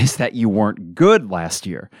is that you weren't good last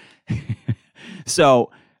year.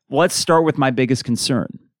 So let's start with my biggest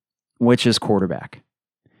concern, which is quarterback.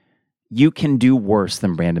 You can do worse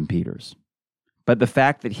than Brandon Peters. But the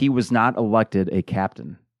fact that he was not elected a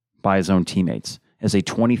captain by his own teammates as a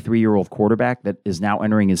 23-year-old quarterback that is now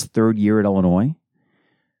entering his 3rd year at Illinois,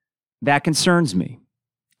 that concerns me.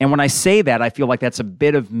 And when I say that, I feel like that's a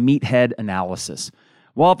bit of meathead analysis.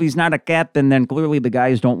 Well, if he's not a captain, then clearly the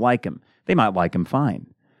guys don't like him. They might like him fine.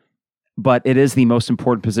 But it is the most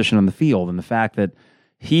important position on the field, and the fact that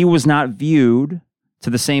he was not viewed to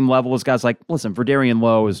the same level as guys like, listen, Verdarian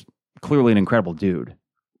Lowe is clearly an incredible dude.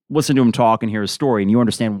 Listen to him talk and hear his story, and you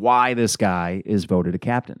understand why this guy is voted a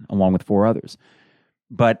captain, along with 4 others.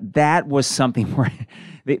 But that was something where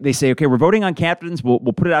they say, okay, we're voting on captains, we'll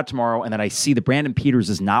put it out tomorrow, and then I see that Brandon Peters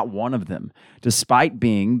is not one of them, despite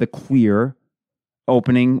being the clear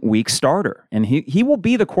opening week starter. And he will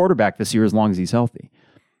be the quarterback this year as long as he's healthy.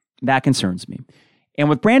 That concerns me. And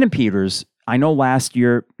with Brandon Peters, I know last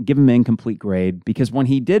year, give him an incomplete grade, because when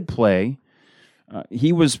he did play,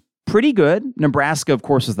 he was pretty good. Nebraska, of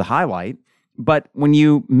course, is the highlight. But when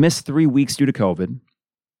you miss 3 weeks due to COVID,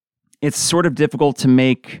 it's sort of difficult to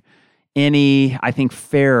make any, I think,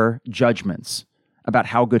 fair judgments about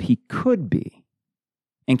how good he could be.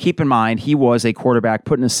 And keep in mind, he was a quarterback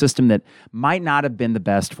put in a system that might not have been the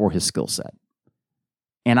best for his skill set.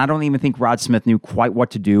 And I don't even think Rod Smith knew quite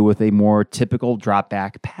what to do with a more typical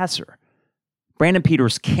drop-back passer. Brandon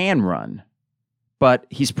Peters can run, but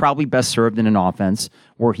he's probably best served in an offense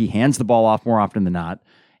where he hands the ball off more often than not,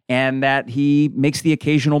 and that he makes the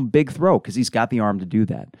occasional big throw because he's got the arm to do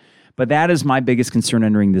that. But that is my biggest concern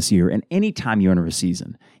entering this year. And anytime you enter a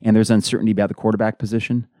season and there's uncertainty about the quarterback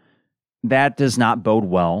position, that does not bode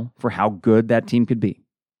well for how good that team could be.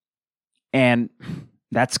 And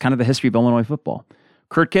that's kind of the history of Illinois football.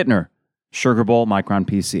 Kurt Kittner, Sugar Bowl, Micron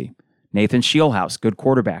PC. Nathan Shielhouse, good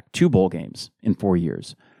quarterback, 2 bowl games in 4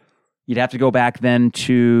 years. You'd have to go back then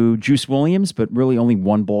to Juice Williams, but really only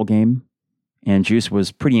 1 bowl game. And Juice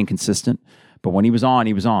was pretty inconsistent. But when he was on,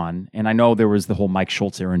 he was on. And I know there was the whole Mike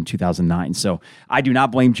Schultz era in 2009. So I do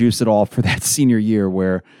not blame Juice at all for that senior year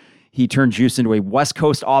where he turned Juice into a West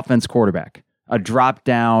Coast offense quarterback, a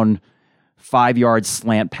drop-down, 5-yard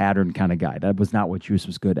slant pattern kind of guy. That was not what Juice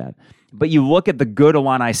was good at. But you look at the good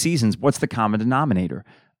Illini seasons, what's the common denominator?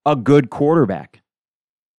 A good quarterback.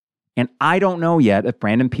 And I don't know yet if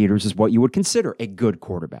Brandon Peters is what you would consider a good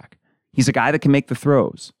quarterback. He's a guy that can make the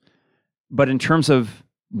throws. But in terms of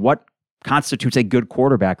what constitutes a good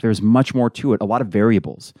quarterback, there's much more to it, a lot of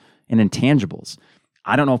variables and intangibles.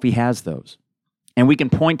 I don't know if he has those. And we can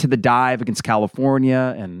point to the dive against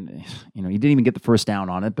California, and he didn't even get the first down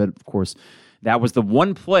on it, but of course, that was the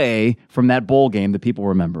one play from that bowl game that people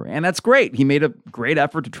remember. And that's great. He made a great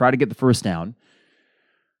effort to try to get the first down.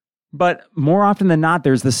 But more often than not,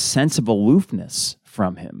 there's this sense of aloofness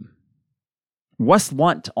from him. Wes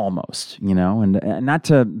Lunt almost, and not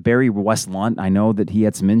to bury Wes Lunt. I know that he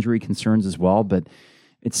had some injury concerns as well, but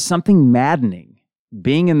it's something maddening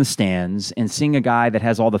being in the stands and seeing a guy that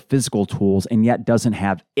has all the physical tools and yet doesn't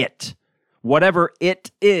have it. Whatever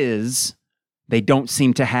it is, they don't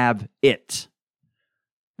seem to have it.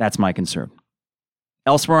 That's my concern.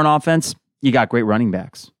 Elsewhere on offense, you got great running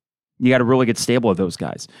backs. You got a really good stable of those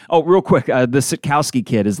guys. Oh, real quick, the Sitkowski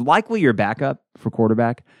kid is likely your backup for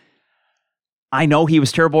quarterback. I know he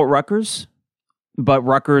was terrible at Rutgers, but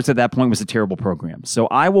Rutgers at that point was a terrible program. So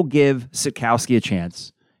I will give Sitkowski a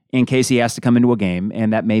chance in case he has to come into a game,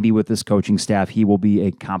 and that maybe with this coaching staff, he will be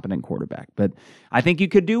a competent quarterback. But I think you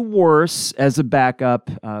could do worse as a backup,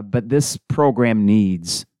 but this program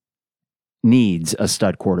needs a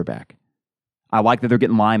stud quarterback. I like that they're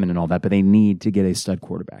getting Lyman and all that, but they need to get a stud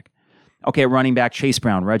quarterback. Okay, running back, Chase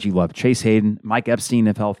Brown, Reggie Love, Chase Hayden, Mike Epstein,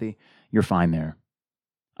 if healthy, you're fine there.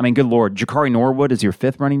 I mean, good Lord, Jakari Norwood is your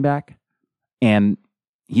fifth running back, and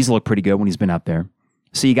he's looked pretty good when he's been out there.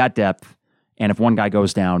 So you got depth, and if one guy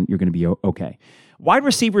goes down, you're going to be okay. Wide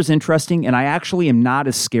receiver is interesting, and I actually am not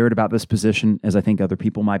as scared about this position as I think other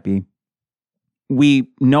people might be. We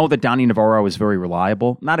know that Donnie Navarro is very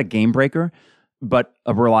reliable, not a game breaker, but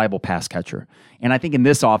a reliable pass catcher. And I think in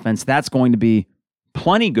this offense, that's going to be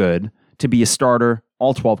plenty good to be a starter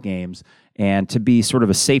all 12 games and to be sort of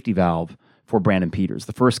a safety valve for Brandon Peters,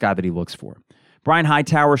 the first guy that he looks for. Brian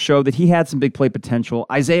Hightower showed that he had some big play potential.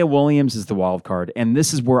 Isaiah Williams is the wild card, and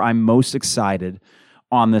this is where I'm most excited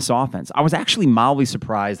on this offense. I was actually mildly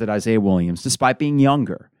surprised that Isaiah Williams, despite being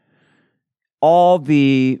younger, all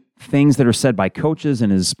the things that are said by coaches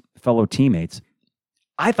and his fellow teammates,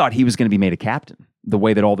 I thought he was going to be made a captain, the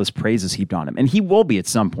way that all this praise is heaped on him. And he will be at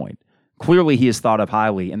some point. Clearly, he is thought of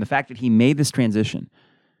highly. And the fact that he made this transition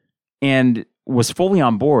and was fully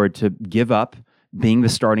on board to give up being the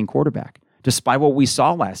starting quarterback, despite what we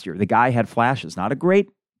saw last year. The guy had flashes, not great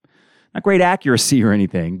accuracy or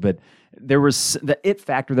anything, but there was the it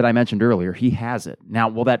factor that I mentioned earlier. He has it. Now,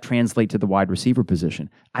 will that translate to the wide receiver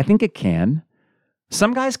position? I think it can.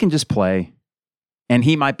 Some guys can just play, and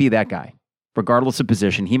he might be that guy. Regardless of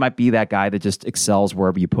position, he might be that guy that just excels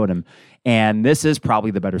wherever you put him. And this is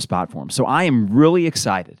probably the better spot for him. So I am really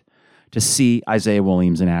excited to see Isaiah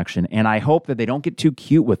Williams in action, and I hope that they don't get too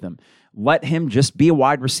cute with him. Let him just be a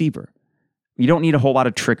wide receiver. You don't need a whole lot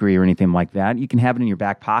of trickery or anything like that. You can have it in your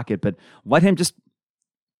back pocket, but let him just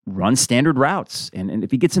run standard routes. And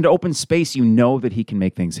if he gets into open space, you know that he can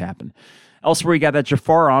make things happen. Elsewhere, you got that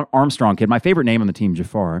Jafar Armstrong kid. My favorite name on the team,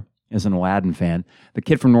 Jafar, as an Aladdin fan. The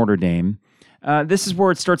kid from Notre Dame. This is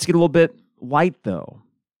where it starts to get a little bit light, though.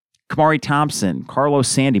 Kamari Thompson, Carlos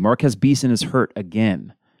Sandy, Marquez Beeson is hurt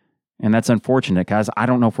again. And that's unfortunate, guys. I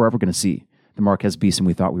don't know if we're ever going to see the Marquez Beeson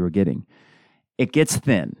we thought we were getting. It gets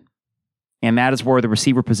thin. And that is where the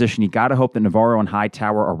receiver position, you got to hope that Navarro and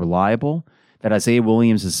Hightower are reliable, that Isaiah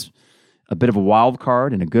Williams is a bit of a wild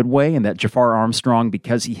card in a good way, and that Jafar Armstrong,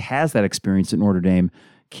 because he has that experience at Notre Dame,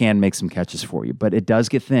 can make some catches for you. But it does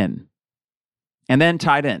get thin. And then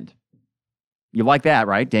tight end. You like that,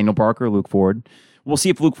 right? Daniel Barker, Luke Ford. We'll see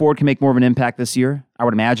if Luke Ford can make more of an impact this year. I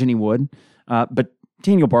would imagine he would. But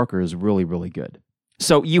Daniel Barker is really, really good.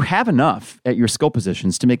 So you have enough at your skill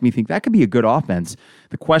positions to make me think that could be a good offense.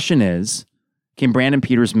 The question is, can Brandon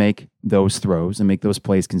Peters make those throws and make those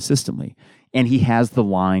plays consistently? And he has the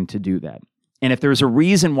line to do that. And if there's a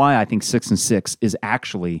reason why I think 6-6 is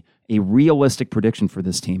actually a realistic prediction for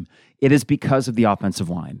this team, it is because of the offensive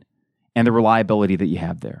line and the reliability that you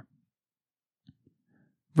have there.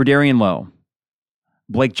 Verdarian Lowe,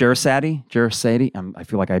 Blake Jarosady, I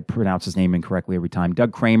feel like I pronounce his name incorrectly every time.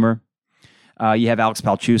 Doug Kramer, you have Alex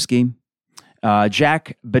Palczewski,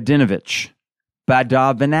 Jack Badinovich,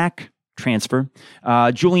 Badavanak, transfer,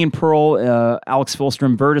 Julian Pearl, Alex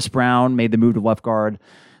Fulstrom, Vertus Brown made the move to left guard,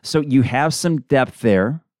 So you have some depth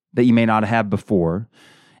there that you may not have before.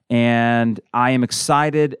 And I am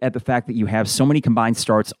excited at the fact that you have so many combined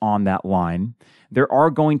starts on that line. There are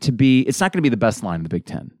going to be, it's not going to be the best line in the Big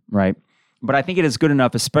Ten, right? But I think it is good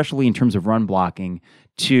enough, especially in terms of run blocking,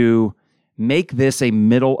 to make this a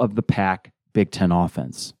middle-of-the-pack Big Ten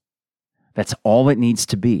offense. That's all it needs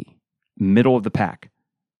to be, middle of the pack.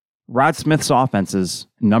 Rod Smith's offenses,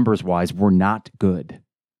 numbers-wise, were not good.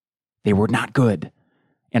 They were not good.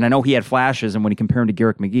 And I know he had flashes, and when he compared him to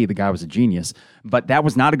Garrick McGee, the guy was a genius. But that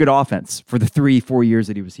was not a good offense for the 3-4 years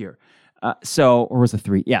that he was here. Or was it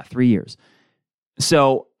 3? Yeah, 3 years.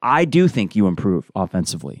 So I do think you improve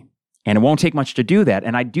offensively. And it won't take much to do that.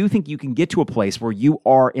 And I do think you can get to a place where you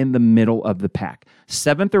are in the middle of the pack.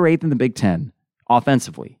 7th or 8th in the Big Ten,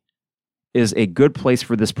 offensively, is a good place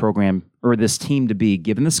for this program or this team to be,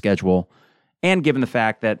 given the schedule and given the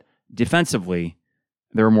fact that defensively,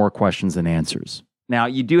 there are more questions than answers. Now,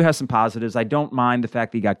 you do have some positives. I don't mind the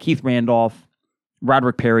fact that you got Keith Randolph,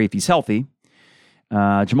 Roderick Perry, if he's healthy,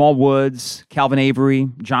 Jamal Woods, Calvin Avery,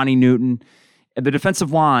 Johnny Newton. The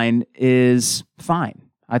defensive line is fine.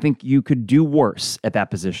 I think you could do worse at that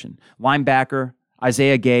position. Linebacker,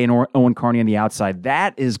 Isaiah Gay and Owen Carney on the outside.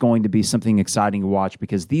 That is going to be something exciting to watch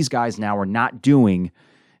because these guys now are not doing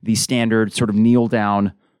the standard sort of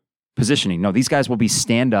kneel-down positioning. No, these guys will be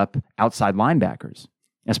stand-up outside linebackers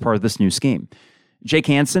as part of this new scheme. Jake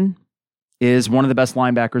Hansen is one of the best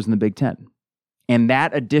linebackers in the Big Ten. And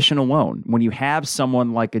that addition alone, when you have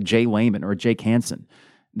someone like a Jay Lehman or a Jake Hansen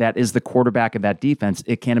that is the quarterback of that defense,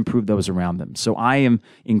 it can improve those around them. So I am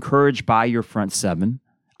encouraged by your front seven.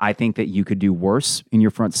 I think that you could do worse in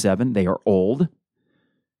your front seven. They are old.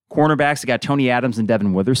 Cornerbacks, you got Tony Adams and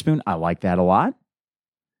Devin Witherspoon. I like that a lot.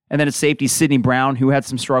 And then at safety, Sidney Brown, who had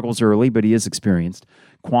some struggles early, but he is experienced.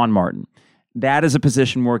 Quan Martin. That is a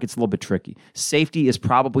position where it gets a little bit tricky. Safety is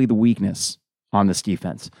probably the weakness on this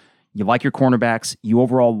defense. You like your cornerbacks. You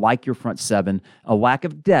overall like your front seven. A lack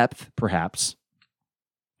of depth, perhaps,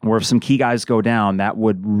 where if some key guys go down, that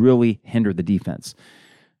would really hinder the defense.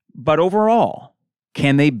 But overall,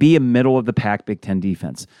 can they be a middle-of-the-pack Big Ten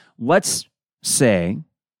defense? Let's say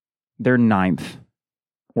they're 9th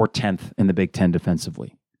or 10th in the Big Ten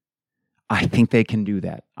defensively. I think they can do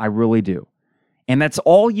that. I really do. And that's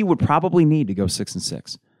all you would probably need to go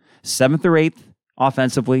 6-6. 7th or 8th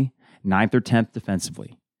offensively, 9th or 10th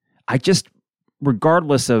defensively.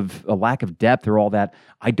 Regardless of a lack of depth or all that,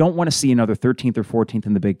 I don't want to see another 13th or 14th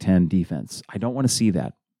in the Big Ten defense. I don't want to see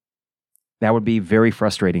that. That would be very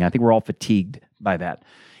frustrating. I think we're all fatigued by that.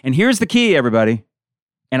 And here's the key, everybody.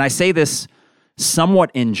 And I say this somewhat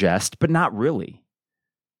in jest, but not really.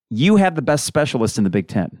 You have the best specialist in the Big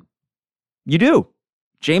Ten. You do.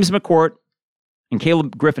 James McCourt and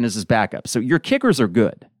Caleb Griffin is his backup. So your kickers are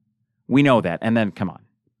good. We know that. And then, come on,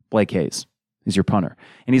 Blake Hayes is your punter.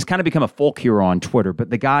 And he's kind of become a folk hero on Twitter, but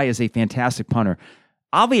the guy is a fantastic punter.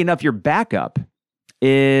 Oddly enough, your backup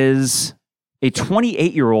is a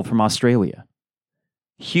 28-year-old from Australia,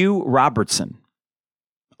 Hugh Robertson.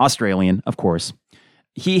 Australian, of course.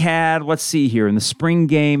 He had, let's see here, in the spring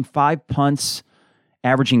game, 5 punts,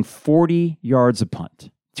 averaging 40 yards a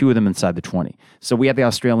punt, 2 of them inside the 20. So we have the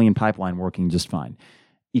Australian pipeline working just fine.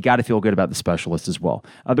 You got to feel good about the specialist as well.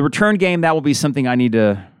 The return game, that will be something I need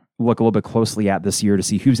to look a little bit closely at this year to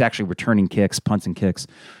see who's actually returning kicks, punts and kicks.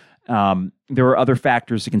 There are other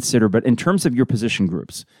factors to consider, but in terms of your position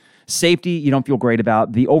groups, safety, you don't feel great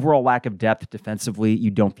about. The overall lack of depth defensively,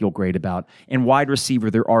 you don't feel great about. And wide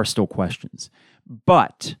receiver, there are still questions.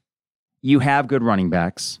 But you have good running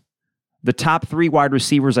backs. The top 3 wide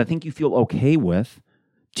receivers, I think you feel okay with.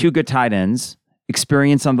 2 good tight ends,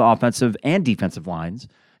 experience on the offensive and defensive lines.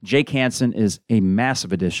 Jake Hansen is a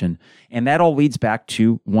massive addition, and that all leads back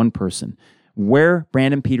to one person. Where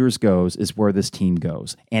Brandon Peters goes is where this team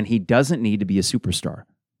goes, and he doesn't need to be a superstar.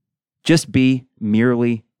 Just be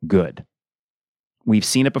merely good. We've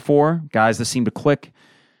seen it before. Guys that seem to click.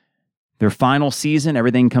 Their final season,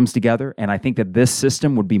 everything comes together, and I think that this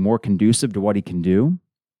system would be more conducive to what he can do.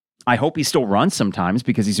 I hope he still runs sometimes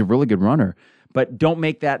because he's a really good runner, but don't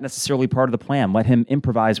make that necessarily part of the plan. Let him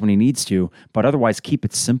improvise when he needs to, but otherwise keep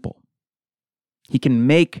it simple. He can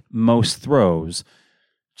make most throws.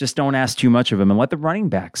 Just don't ask too much of him and let the running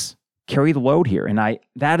backs carry the load here. And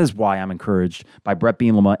that is why I'm encouraged by Bret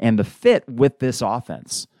Bielema and the fit with this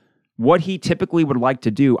offense. What he typically would like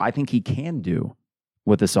to do, I think he can do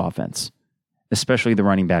with this offense, especially the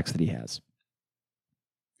running backs that he has.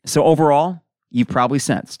 So overall, you've probably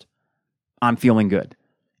sensed I'm feeling good.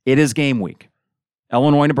 It is game week.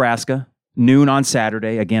 Illinois, Nebraska, noon on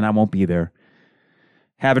Saturday. Again, I won't be there.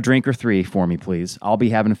 Have a drink or 3 for me, please. I'll be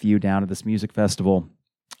having a few down at this music festival.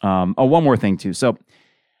 One more thing, too. So,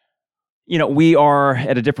 we are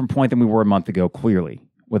at a different point than we were a month ago, clearly,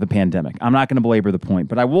 with a pandemic. I'm not going to belabor the point,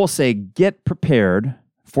 but I will say get prepared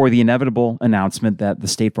for the inevitable announcement that the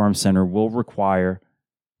State Farm Center will require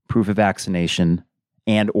proof of vaccination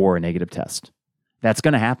and or a negative test. That's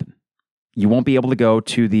going to happen. You won't be able to go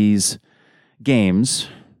to these games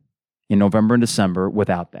in November and December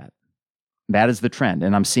without that. That is the trend.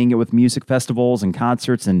 And I'm seeing it with music festivals and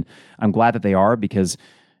concerts, and I'm glad that they are, because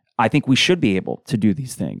I think we should be able to do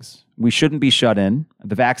these things. We shouldn't be shut in.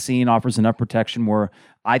 The vaccine offers enough protection where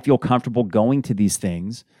I feel comfortable going to these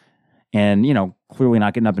things and, clearly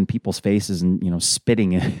not getting up in people's faces and,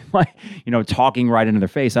 spitting and, talking right into their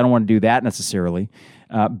face. I don't want to do that necessarily.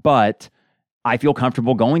 But I feel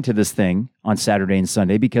comfortable going to this thing on Saturday and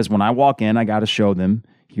Sunday because when I walk in, I got to show them,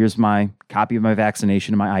 here's my copy of my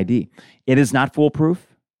vaccination and my ID. It is not foolproof.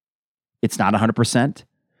 It's not 100%.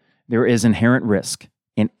 There is inherent risk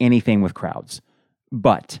in anything with crowds.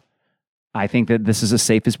 But I think that this is as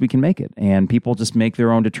safe as we can make it. And people just make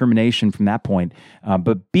their own determination from that point.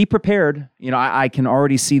 But be prepared. I can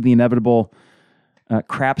already see the inevitable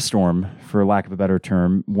crap storm, for lack of a better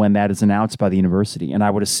term, when that is announced by the university. And I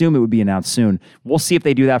would assume it would be announced soon. We'll see if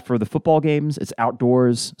they do that for the football games. It's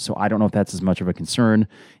outdoors, so I don't know if that's as much of a concern.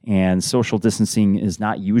 And social distancing is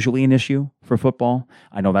not usually an issue for football.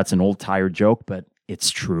 I know that's an old, tired joke, but it's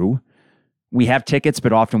true. We have tickets,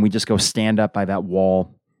 but often we just go stand up by that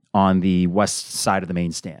wall on the west side of the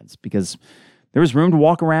main stands because there's room to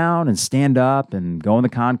walk around and stand up and go in the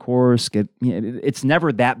concourse. It's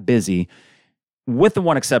never that busy, with the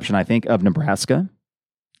one exception, I think, of Nebraska.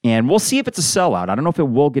 And we'll see if it's a sellout. I don't know if it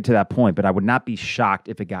will get to that point, but I would not be shocked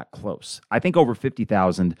if it got close. I think over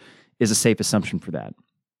 50,000 is a safe assumption for that,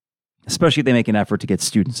 especially if they make an effort to get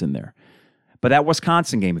students in there. But that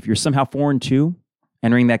Wisconsin game, if you're somehow 4-2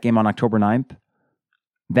 entering that game on October 9th,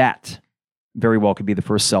 that very well could be the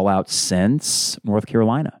first sellout since North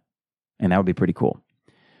Carolina. And that would be pretty cool.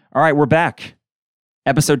 All right, we're back.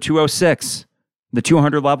 Episode 206. The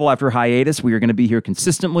 200 level after hiatus. We are going to be here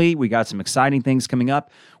consistently. We got some exciting things coming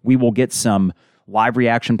up. We will get some live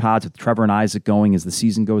reaction pods with Trevor and Isaac going as the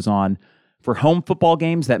season goes on. For home football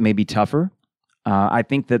games, that may be tougher. I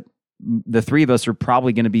think that the three of us are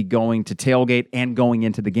probably going to be going to tailgate and going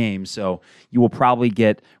into the game. So you will probably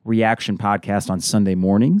get reaction podcast on Sunday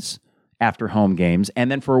mornings after home games.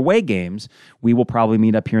 And then for away games, we will probably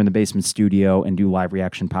meet up here in the basement studio and do live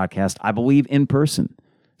reaction podcast, I believe, in person.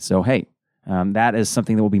 So, hey, that is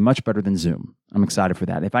something that will be much better than Zoom. I'm excited for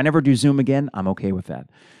that. If I never do Zoom again, I'm okay with that.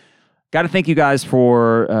 Got to thank you guys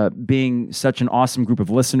for being such an awesome group of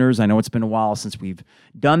listeners. I know it's been a while since we've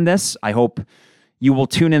done this. I hope you will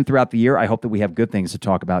tune in throughout the year. I hope that we have good things to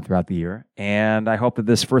talk about throughout the year. And I hope that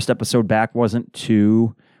this first episode back wasn't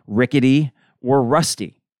too rickety or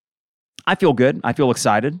rusty. I feel good. I feel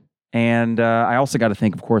excited. And I also got to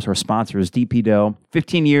thank, of course, our sponsors, DP Dough.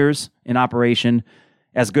 15 years in operation,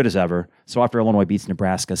 as good as ever. So after Illinois beats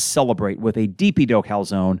Nebraska, celebrate with a DP Dough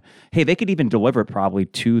calzone. Hey, they could even deliver it probably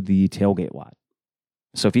to the tailgate lot.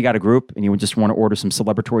 So if you got a group and you just want to order some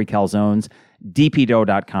celebratory calzones,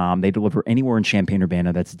 dpdough.com. They deliver anywhere in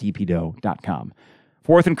Champaign-Urbana. That's dpdough.com.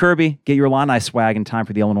 Fourth and Kirby, get your Illini swag in time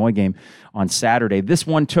for the Illinois game on Saturday. This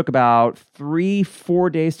one took about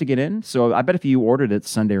 3-4 days to get in. So I bet if you ordered it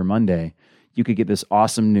Sunday or Monday, you could get this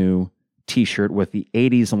awesome new t-shirt with the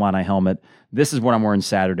 80s Illini helmet. This is what I'm wearing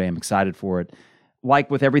Saturday. I'm excited for it.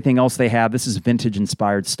 Like with everything else they have, this is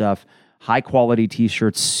vintage-inspired stuff. High-quality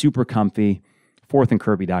t-shirts, super comfy.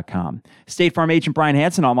 fourthandkirby.com. State Farm agent Brian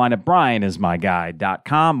Hansen online at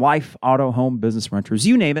brianismyguy.com. Life, auto, home, business, renters,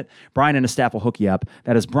 you name it. Brian and his staff will hook you up.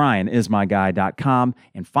 That is brianismyguy.com.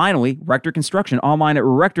 And finally, Rector Construction online at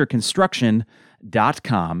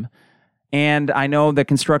rectorconstruction.com. And I know that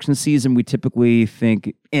construction season we typically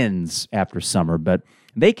think ends after summer, but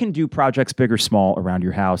they can do projects big or small around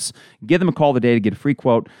your house. Give them a call today to get a free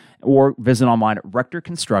quote or visit online at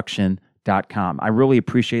rectorconstruction.com. I really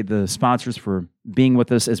appreciate the sponsors for being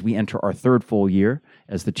with us as we enter our third full year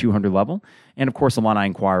as the 200 level. And of course, Illini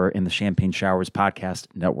Inquirer and the Champagne Showers Podcast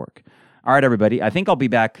Network. All right, everybody. I think I'll be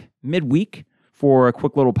back midweek for a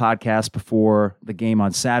quick little podcast before the game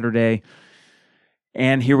on Saturday.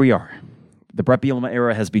 And here we are. The Bret Bielema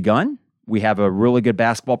era has begun. We have a really good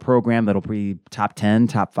basketball program that'll be top 10,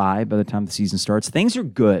 top 5 by the time the season starts. Things are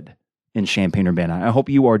good in Champaign-Urbana. I hope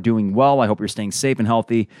you are doing well. I hope you're staying safe and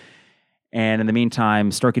healthy. And in the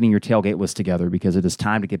meantime, start getting your tailgate list together because it is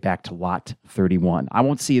time to get back to Lot 31. I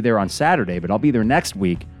won't see you there on Saturday, but I'll be there next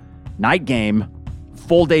week. Night game,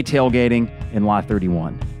 full day tailgating in Lot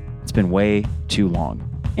 31. It's been way too long.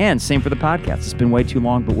 And same for the podcast. It's been way too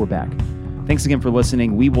long, but we're back. Thanks again for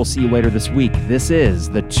listening. We will see you later this week. This is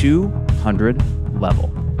the 200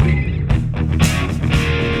 Level.